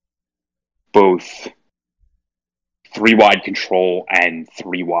both 3-wide control and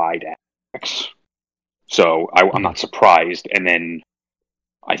 3-wide decks. So I'm not surprised. And then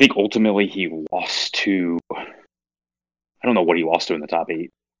I think ultimately he lost to, I don't know what he lost to in the top 8.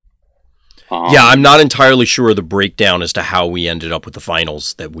 Yeah, I'm not entirely sure of the breakdown as to how we ended up with the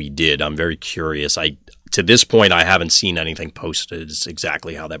finals that we did. I'm very curious. To this point, I haven't seen anything posted as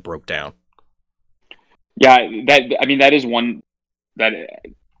exactly how that broke down. Yeah, that is one that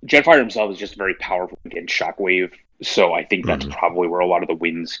Jetfire himself is just very powerful against Shockwave. So I think that's probably where a lot of the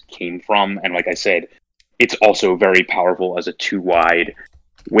wins came from. And like I said, it's also very powerful as a 2-wide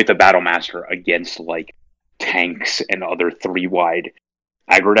with a Battle Master against like tanks and other 3-wide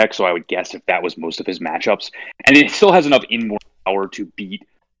aggro decks. So I would guess if that was most of his matchups. And it still has enough inboard power to beat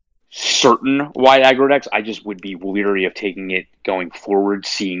certain wide aggro decks. I just would be leery of taking it going forward,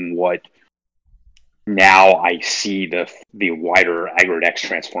 seeing what now I see the wider aggro decks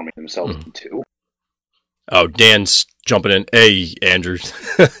transforming themselves into. Oh, Dan's jumping in. Hey, Andrew.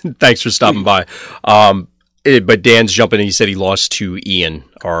 Thanks for stopping by. But Dan's jumping in. He said he lost to Ian,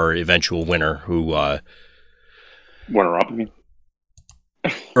 our eventual winner, who... runner-up, I mean?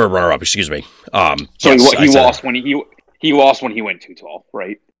 Or runner-up, excuse me. So yes, he lost when he lost when he went too tall,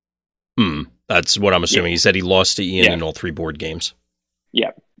 right? That's what I'm assuming. Yeah. He said he lost to Ian in all 3 board games.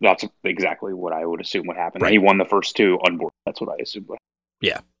 Yeah, that's exactly what I would assume would happen. Right. He won the first 2 on board. That's what I assumed would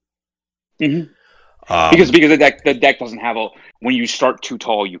happen. Yeah. Mm-hmm. Because the deck doesn't have when you start too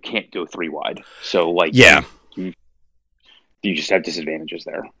tall, you can't go 3-wide. So like you just have disadvantages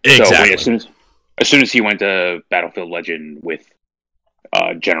there. Exactly. So as soon as he went to Battlefield Legend with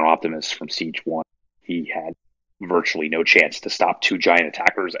General Optimus from Siege 1, he had virtually no chance to stop 2 giant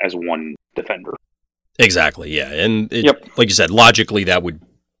attackers as 1 defender. Exactly, yeah. And like you said, logically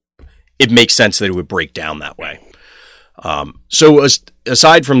it makes sense that it would break down that way. So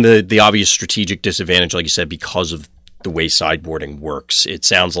aside from the obvious strategic disadvantage, like you said, because of the way sideboarding works, it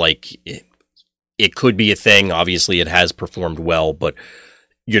sounds like it could be a thing. Obviously, it has performed well, but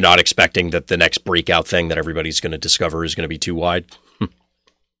you're not expecting that the next breakout thing that everybody's going to discover is going to be too wide?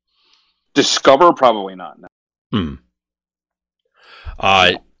 Discover? Probably not, no.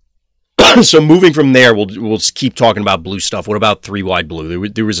 So moving from there, we'll keep talking about blue stuff. What about 3-wide blue?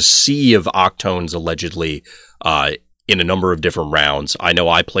 There was a sea of Octones allegedly in a number of different rounds. I know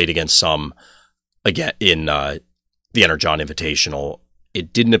I played against some again in the Energon Invitational.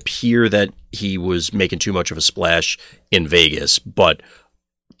 It didn't appear that he was making too much of a splash in Vegas, but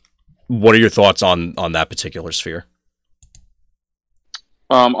what are your thoughts on that particular sphere?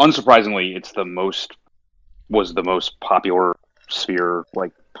 Unsurprisingly, was the most popular sphere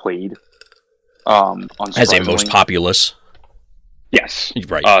played. As a most populous. Yes.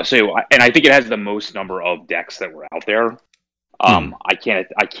 Right. And I think it has the most number of decks that were out there. I didn't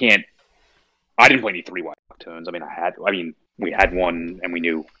play any 3-wide Octones. We had one, and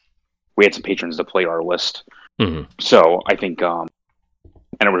we had some patrons to play our list. Mm-hmm. So I think, and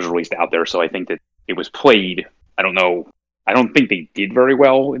it was released out there. So I think that it was played. I don't know. I don't think they did very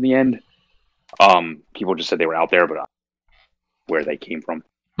well in the end. People just said they were out there, but where they came from.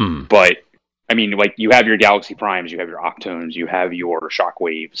 Mm-hmm. But you have your Galaxy Primes, you have your Octones, you have your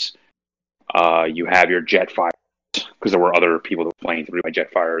Shockwaves, you have your Jetfire, because there were other people that were playing 3-wide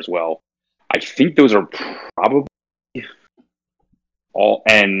Jetfire as well. I think those are probably all,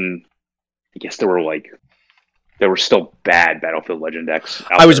 and I guess there were still bad Battlefield Legend decks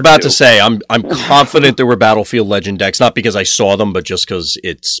out I was about too. to say, I'm confident there were Battlefield Legend decks, not because I saw them, but just because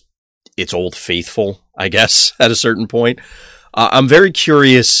it's Old Faithful, I guess, at a certain point. I'm very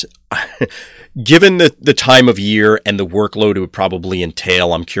curious, given the time of year and the workload it would probably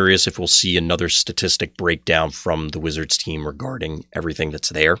entail, I'm curious if we'll see another statistic breakdown from the Wizards team regarding everything that's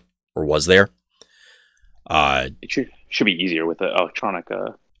there, or was there. It should be easier with the electronic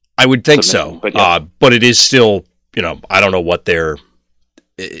I would think so, but, yeah. But it is still, I don't know what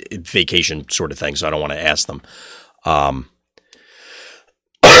vacation sort of thing, so I don't want to ask them.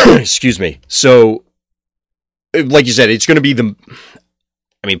 Excuse me. So, like you said, it's going to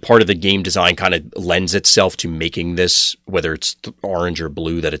be part of the game design kind of lends itself to making this, whether it's orange or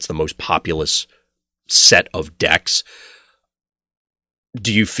blue, that it's the most populous set of decks.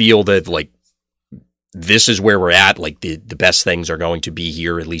 Do you feel that, like, this is where we're at? Like, the best things are going to be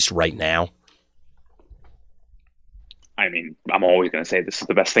here, at least right now? I mean, I'm always going to say this is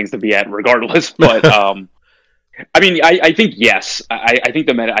the best things to be at regardless, but, I think yes. I think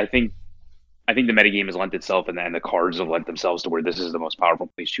the meta, I think the metagame has lent itself, and the cards have lent themselves to where this is the most powerful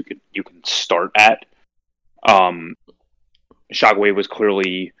place you can start at. Shockwave was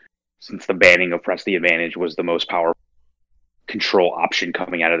clearly, since the banning of Press the Advantage, was the most powerful control option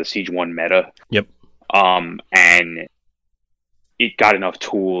coming out of the Siege 1 meta. Yep. And it got enough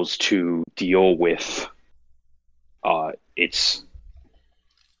tools to deal with its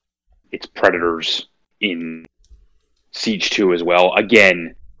predators in Siege 2 as well.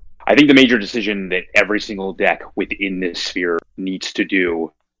 Again, I think the major decision that every single deck within this sphere needs to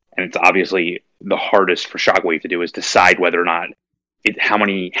do, and it's obviously the hardest for Shockwave to do, is decide whether or not how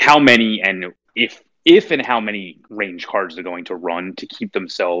many, and if and how many range cards they're going to run to keep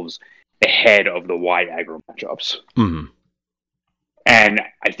themselves ahead of the wide aggro matchups. Mm-hmm. And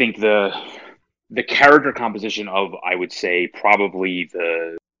I think the character composition of, I would say, probably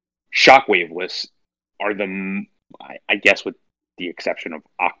the Shockwave lists are I guess with the exception of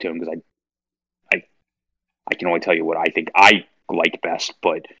Octone, because I can only tell you what I think I like best,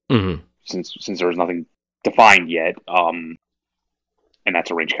 but since there's nothing defined yet, and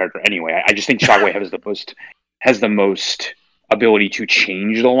that's a range character anyway, I just think Shockwave has the most ability to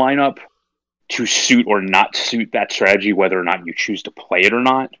change the lineup to suit or not suit that strategy, whether or not you choose to play it or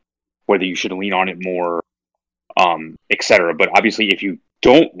not, whether you should lean on it more, etc. But obviously, if you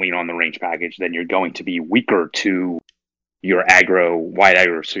don't lean on the range package, then you're going to be weaker to your wide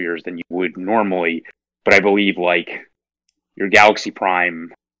aggro spheres than you would normally. But I believe, like, your Galaxy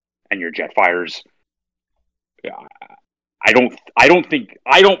Prime and your Jetfires, I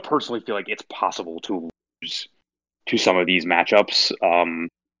don't personally feel like it's possible to lose to some of these matchups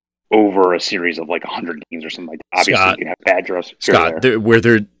over a series of like 100 games or something like that. Obviously, Scott, you can have bad draws. Scott,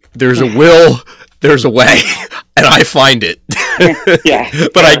 there's a will, there's a way, and I find it. Yeah,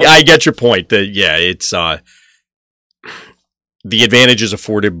 but I get your point. That it's the advantages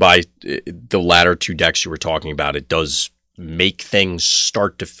afforded by the latter two decks you were talking about. It does make things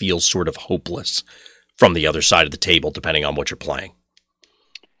start to feel sort of hopeless from the other side of the table, depending on what you're playing.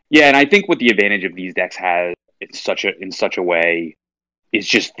 Yeah, and I think what the advantage of these decks has in such a way is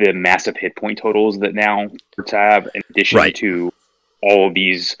just the massive hit point totals that now cards have, in addition to all of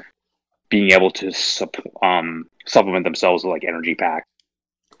these being able to supplement themselves with like energy packs.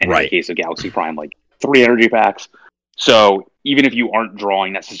 And in the case of Galaxy Prime, like 3 energy packs. So even if you aren't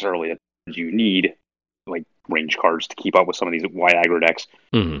drawing necessarily the cards you need, like range cards to keep up with some of these wide aggro decks,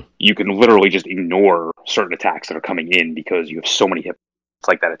 you can literally just ignore certain attacks that are coming in because you have so many hit points,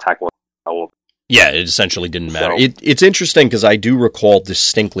 like that attack will. Yeah, it essentially didn't matter. It's interesting because I do recall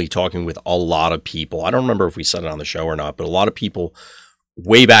distinctly talking with a lot of people. I don't remember if we said it on the show or not, but a lot of people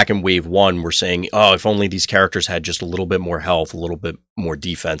way back in Wave 1 were saying, oh, if only these characters had just a little bit more health, a little bit more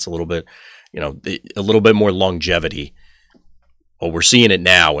defense, a little bit, a little bit more longevity. Well, we're seeing it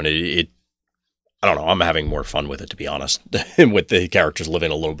now, and it I don't know, I'm having more fun with it, to be honest, with the characters living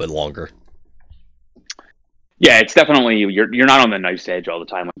a little bit longer. Yeah, it's definitely, you're not on the knife's edge all the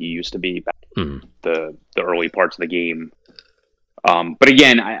time like you used to be back in the early parts of the game. But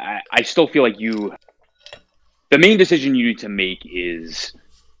again, I still feel like the main decision you need to make is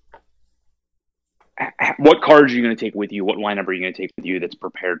what cards are you going to take with you, what lineup are you going to take with you that's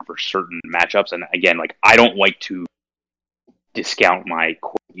prepared for certain matchups. And again, like, I don't like to discount my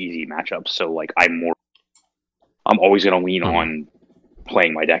easy matchups, so like I'm always going to lean on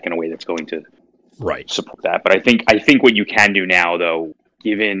playing my deck in a way that's going to support that. But I think what you can do now, though,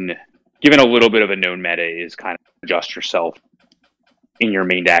 given a little bit of a known meta, is kind of adjust yourself in your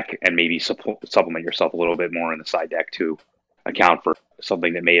main deck and maybe supplement yourself a little bit more in the side deck to account for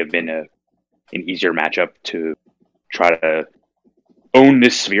something that may have been an easier matchup to try to own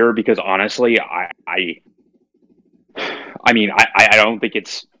this sphere. Because honestly, I don't think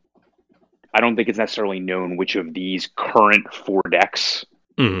it's necessarily known which of these current 4 decks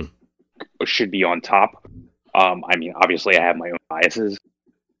should be on top. Obviously I have my own biases,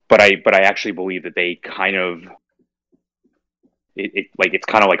 but I actually believe that they kind of it's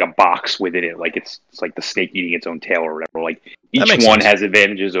kind of like a box within it. Like it's like the snake eating its own tail or whatever. Like each one has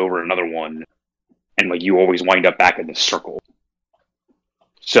advantages over another one, and like you always wind up back in this circle.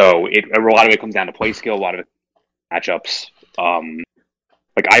 So a lot of it comes down to play skill, a lot of it matchups.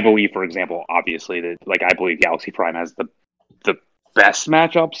 Like I believe, for example, obviously that I believe Galaxy Prime has the best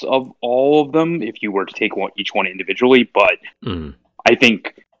matchups of all of them if you were to take each one individually. But I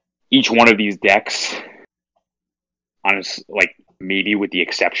think each one of these decks, honestly, like maybe with the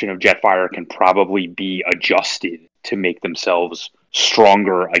exception of Jetfire, can probably be adjusted to make themselves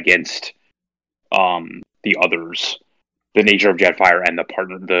stronger against the others. The nature of Jetfire and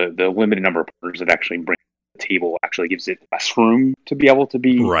the limited number of partners that actually bring to the table actually gives it less room to be able to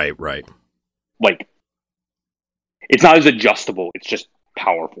be right. Like, it's not as adjustable. It's just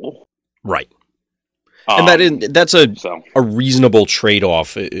powerful. Right. And that's a reasonable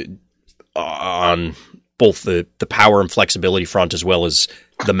trade-off on both the power and flexibility front as well as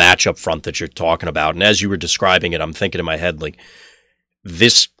the matchup front that you're talking about. And as you were describing it, I'm thinking in my head, like,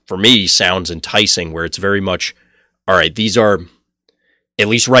 this, for me, sounds enticing, where it's very much, all right, these are, at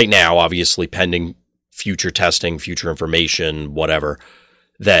least right now, obviously pending future testing, future information, whatever,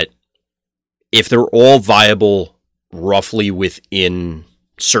 that if they're all viable roughly within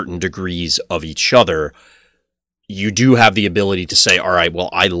certain degrees of each other, you do have the ability to say, all right, well,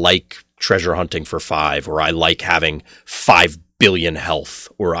 I like treasure hunting for 5, or I like having 5 billion health,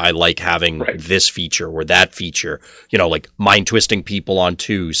 or I like having this feature or that feature, like mind twisting people on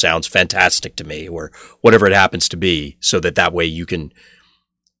 2 sounds fantastic to me, or whatever it happens to be, so that way you can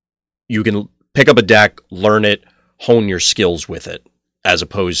pick up a deck, learn it, hone your skills with it, as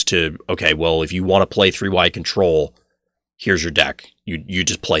opposed to, okay, well, if you want to play 3-wide control, here's your deck. You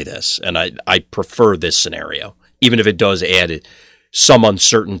just play this. And I prefer this scenario, even if it does add some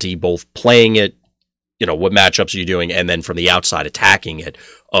uncertainty, both playing it, what matchups are you doing, and then from the outside attacking it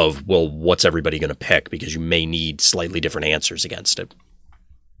of, well, what's everybody going to pick? Because you may need slightly different answers against it.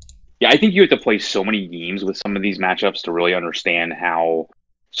 Yeah, I think you have to play so many games with some of these matchups to really understand how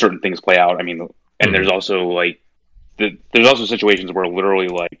certain things play out. I mean, and there's also there's also situations where literally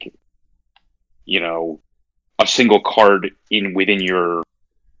a single card within your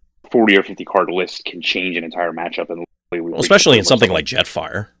 40 or 50 card list can change an entire matchup, and especially in something like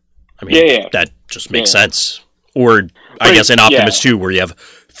Jetfire. I mean, that just makes sense. Or I guess in Optimus 2, where you have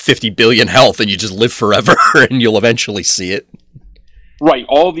 50 billion health and you just live forever and you'll eventually see it. Right.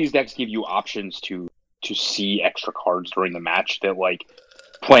 All of these decks give you options to see extra cards during the match that, like,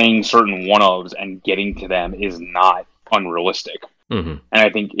 playing certain one-ofs and getting to them is not unrealistic. And I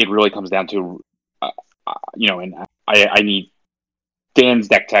think it really comes down to, and I need Dan's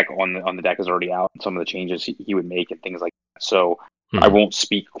deck tech on the deck is already out. Some of the changes he would make and things like that. So I won't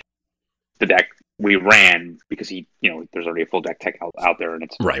speak the deck we ran because there's already a full deck tech out there, and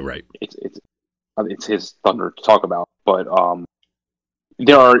it's right. It's his thunder to talk about. But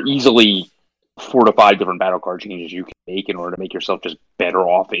there are easily 4 to 5 different battle card changes you can make in order to make yourself just better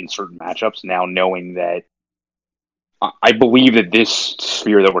off in certain matchups. Now, knowing that, I believe that this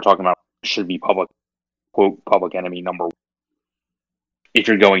sphere that we're talking about should be public enemy number 1 if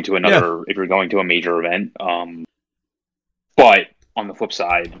you're going to if you're going to a major event. But on the flip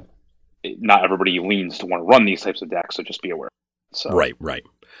side, not everybody leans to want to run these types of decks, so just be aware. So. Right.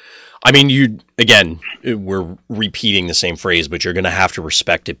 I mean, we're repeating the same phrase, but you're going to have to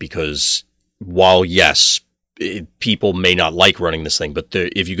respect it, because while, yes, people may not like running this thing, but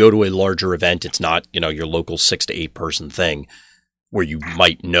if you go to a larger event, it's not, your local 6 to 8 person thing where you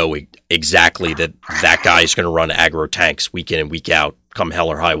might know exactly that guy's going to run aggro tanks week in and week out, come hell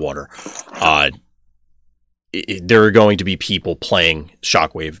or high water. There are going to be people playing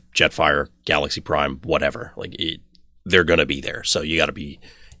Shockwave, Jetfire, Galaxy Prime, whatever. They're going to be there, so you got to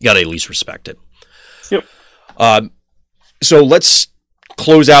at least respect it. Yep. So let's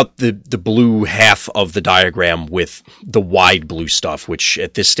close out the blue half of the diagram with the wide blue stuff, which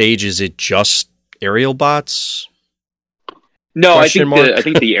at this stage, is it just aerial bots? No, I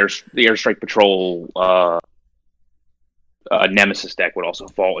think the Airstrike Patrol Nemesis deck would also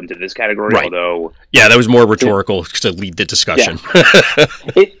fall into this category. Right. Although, that was more rhetorical to lead the discussion. Yeah.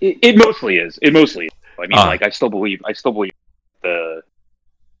 It mostly is. I mean, I still believe the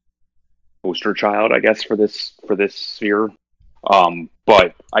poster child, I guess, for this sphere.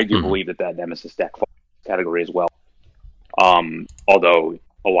 But I do believe that Nemesis deck falls in this category as well. Although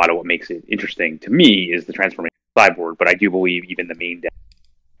a lot of what makes it interesting to me is the transformation of sideboard, but I do believe even the main deck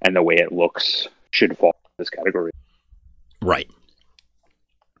and the way it looks should fall in this category. Right.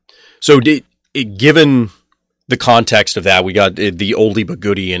 So given the context of that, we got the oldie but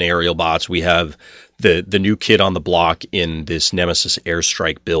goodie in aerial bots. We have the new kid on the block in this Nemesis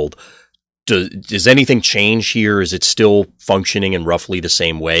Airstrike build. Does anything change here? Is it still functioning in roughly the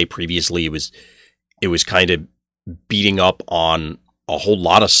same way? Previously, it was kind of beating up on a whole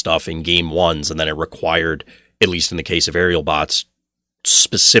lot of stuff in game ones, and then it required, at least in the case of aerial bots,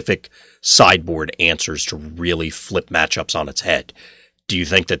 specific sideboard answers to really flip matchups on its head. Do you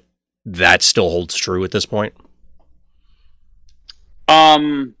think that that still holds true at this point?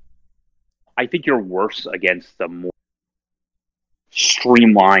 I think you're worse against the more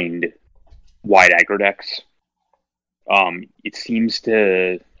streamlined wide aggro decks. It seems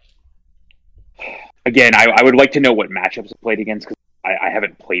to... Again, I would like to know what matchups I've played against, because I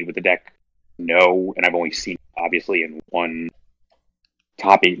haven't played with the deck, and I've only seen, obviously, in one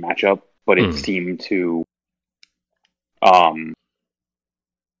top 8 matchup, but it seemed to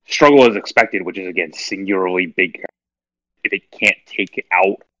struggle as expected, which is, again, singularly big. If it can't take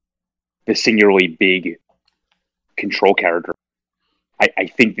out the singularly big control character, I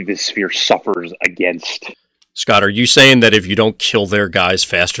think that this sphere suffers against... Scott, are you saying that if you don't kill their guys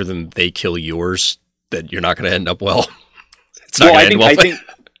faster than they kill yours, that you're not going to end up well? It's not going to end well.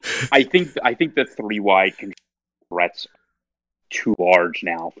 I think the 3 wide threats are too large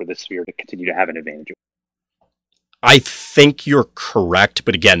now for the sphere to continue to have an advantage. I think you're correct,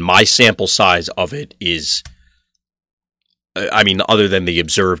 but again, my sample size of it is, I mean, other than the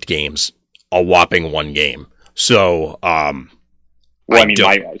observed games, a whopping 1 game. So, so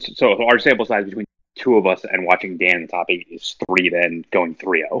our sample size between 2 of us and watching Dan in the top 8 is 3, then going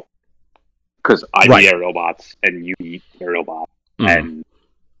 3-0. Because I beat aerial bots and you beat aerial bots, and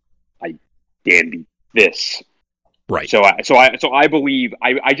Dan beat this. Right. So I believe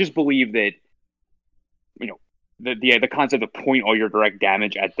I just believe that, you know, the concept of point all your direct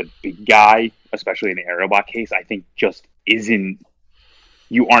damage at the big guy, especially in the aerial bot case, I think just isn't.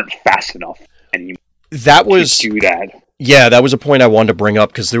 You aren't fast enough, and you do that. Yeah, that was a point I wanted to bring up,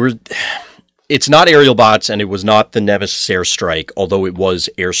 because it's not aerial bots, and it was not the Nemesis Airstrike, although it was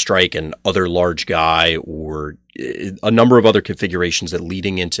Airstrike and other large guy, or a number of other configurations that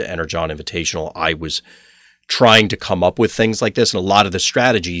leading into Energon Invitational, I was trying to come up with things like this, and a lot of the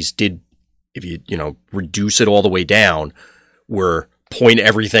strategies did, if you reduce it all the way down, were point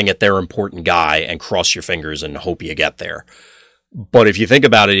everything at their important guy and cross your fingers and hope you get there. But if you think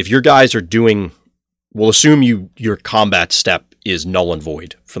about it, if your guys are doing... We'll assume your combat step is null and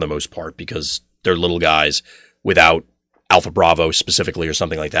void for the most part, because they're little guys without Alpha Bravo specifically or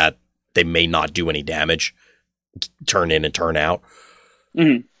something like that. They may not do any damage, turn in and turn out.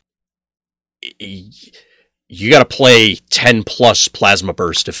 Mm-hmm. You got to play 10 plus Plasma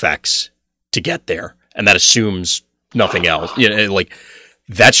Burst effects to get there, and that assumes nothing else.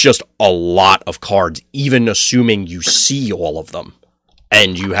 That's just a lot of cards, even assuming you see all of them.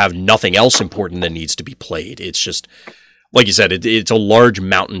 And you have nothing else important that needs to be played. It's just, like you said, it's a large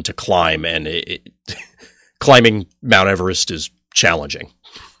mountain to climb, and climbing Mount Everest is challenging.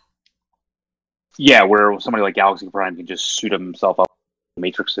 Yeah, where somebody like Galaxy Prime can just suit himself up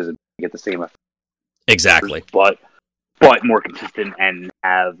matrices and get the same effect. Exactly. But more consistent and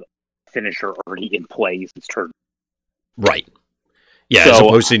have finisher already in play since turn. Right. Yeah, as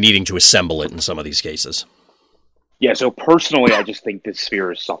opposed to needing to assemble it in some of these cases. Yeah, so personally, I just think this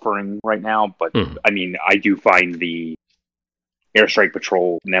sphere is suffering right now. But, I mean, I do find the Airstrike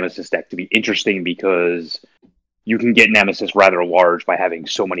Patrol Nemesis deck to be interesting, because you can get Nemesis rather large by having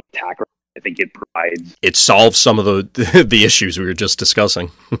so many attackers. I think it provides... It solves some of the issues we were just discussing.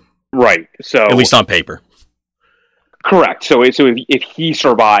 Right. So at least on paper. Correct. So if he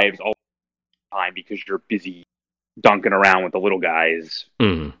survives all the time because you're busy dunking around with the little guys,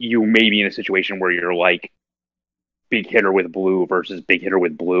 you may be in a situation where you're like big hitter with blue versus big hitter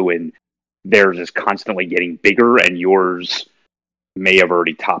with blue, and theirs is constantly getting bigger, and yours may have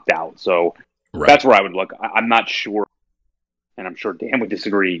already topped out. So that's where I would look. I'm not sure, and I'm sure Dan would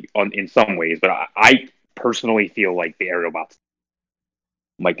disagree in some ways, but I personally feel like the aerial bots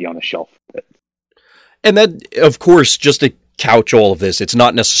might be on the shelf. And then, of course, just to couch all of this, it's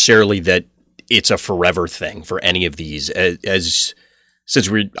not necessarily that it's a forever thing for any of these. I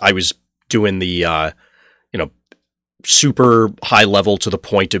was doing the super high level to the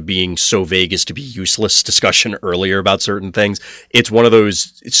point of being so vague as to be useless discussion earlier about certain things. It's one of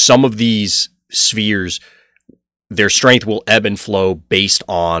those, some of these spheres, their strength will ebb and flow based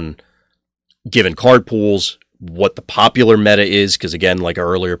on given card pools, what the popular meta is, because again, like our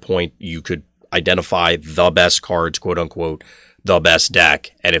earlier point, you could identify the best cards, quote unquote, the best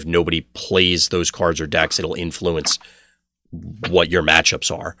deck, and if nobody plays those cards or decks, it'll influence what your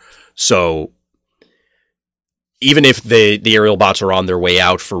matchups are. So even if the aerial bots are on their way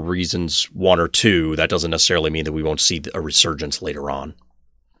out for reasons 1 or 2, that doesn't necessarily mean that we won't see a resurgence later on.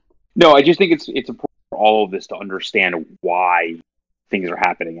 No, I just think it's important for all of this to understand why things are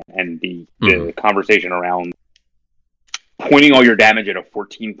happening, and the conversation around pointing all your damage at a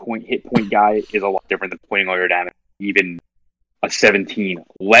 14-point hit point guy is a lot different than pointing all your damage even a 17,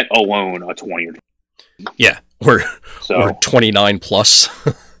 let alone a 20 or 20. Yeah, or 29 plus.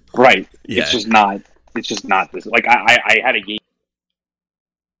 Right. Yeah. It's just not this. Like, I had a game.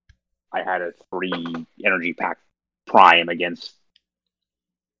 I had a 3 energy pack prime against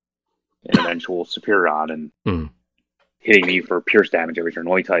an eventual Superion and hitting me for pierce damage every turn.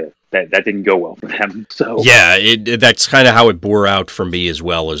 Let me tell you, that didn't go well for them. So yeah, that's kind of how it bore out for me as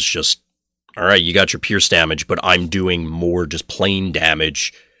well, as just, all right, you got your pierce damage, but I'm doing more just plain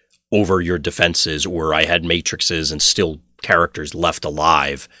damage over your defenses, or I had matrixes and still characters left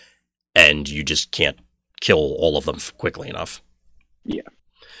alive, and you just can't kill all of them quickly enough. Yeah.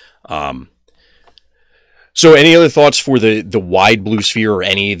 So any other thoughts for the wide blue sphere, or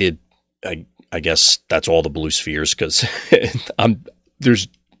any of the, I guess that's all the blue spheres, because there's,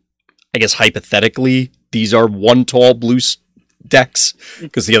 I guess hypothetically, these are one tall blue decks,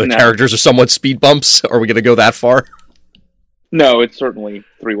 because the other characters are somewhat speed bumps. Are we going to go that far? No, it's certainly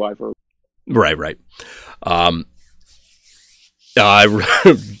 3 wide for. Right.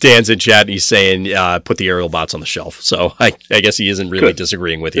 Dan's in chat, and he's saying, put the aerial bots on the shelf. So I guess he isn't really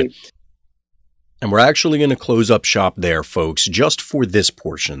disagreeing with you. And we're actually going to close up shop there, folks, just for this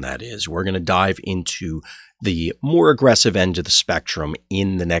portion, that is. We're going to dive into the more aggressive end of the spectrum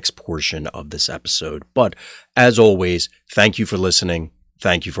in the next portion of this episode. But as always, thank you for listening.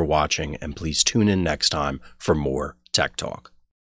 Thank you for watching. And please tune in next time for more Tech Talk.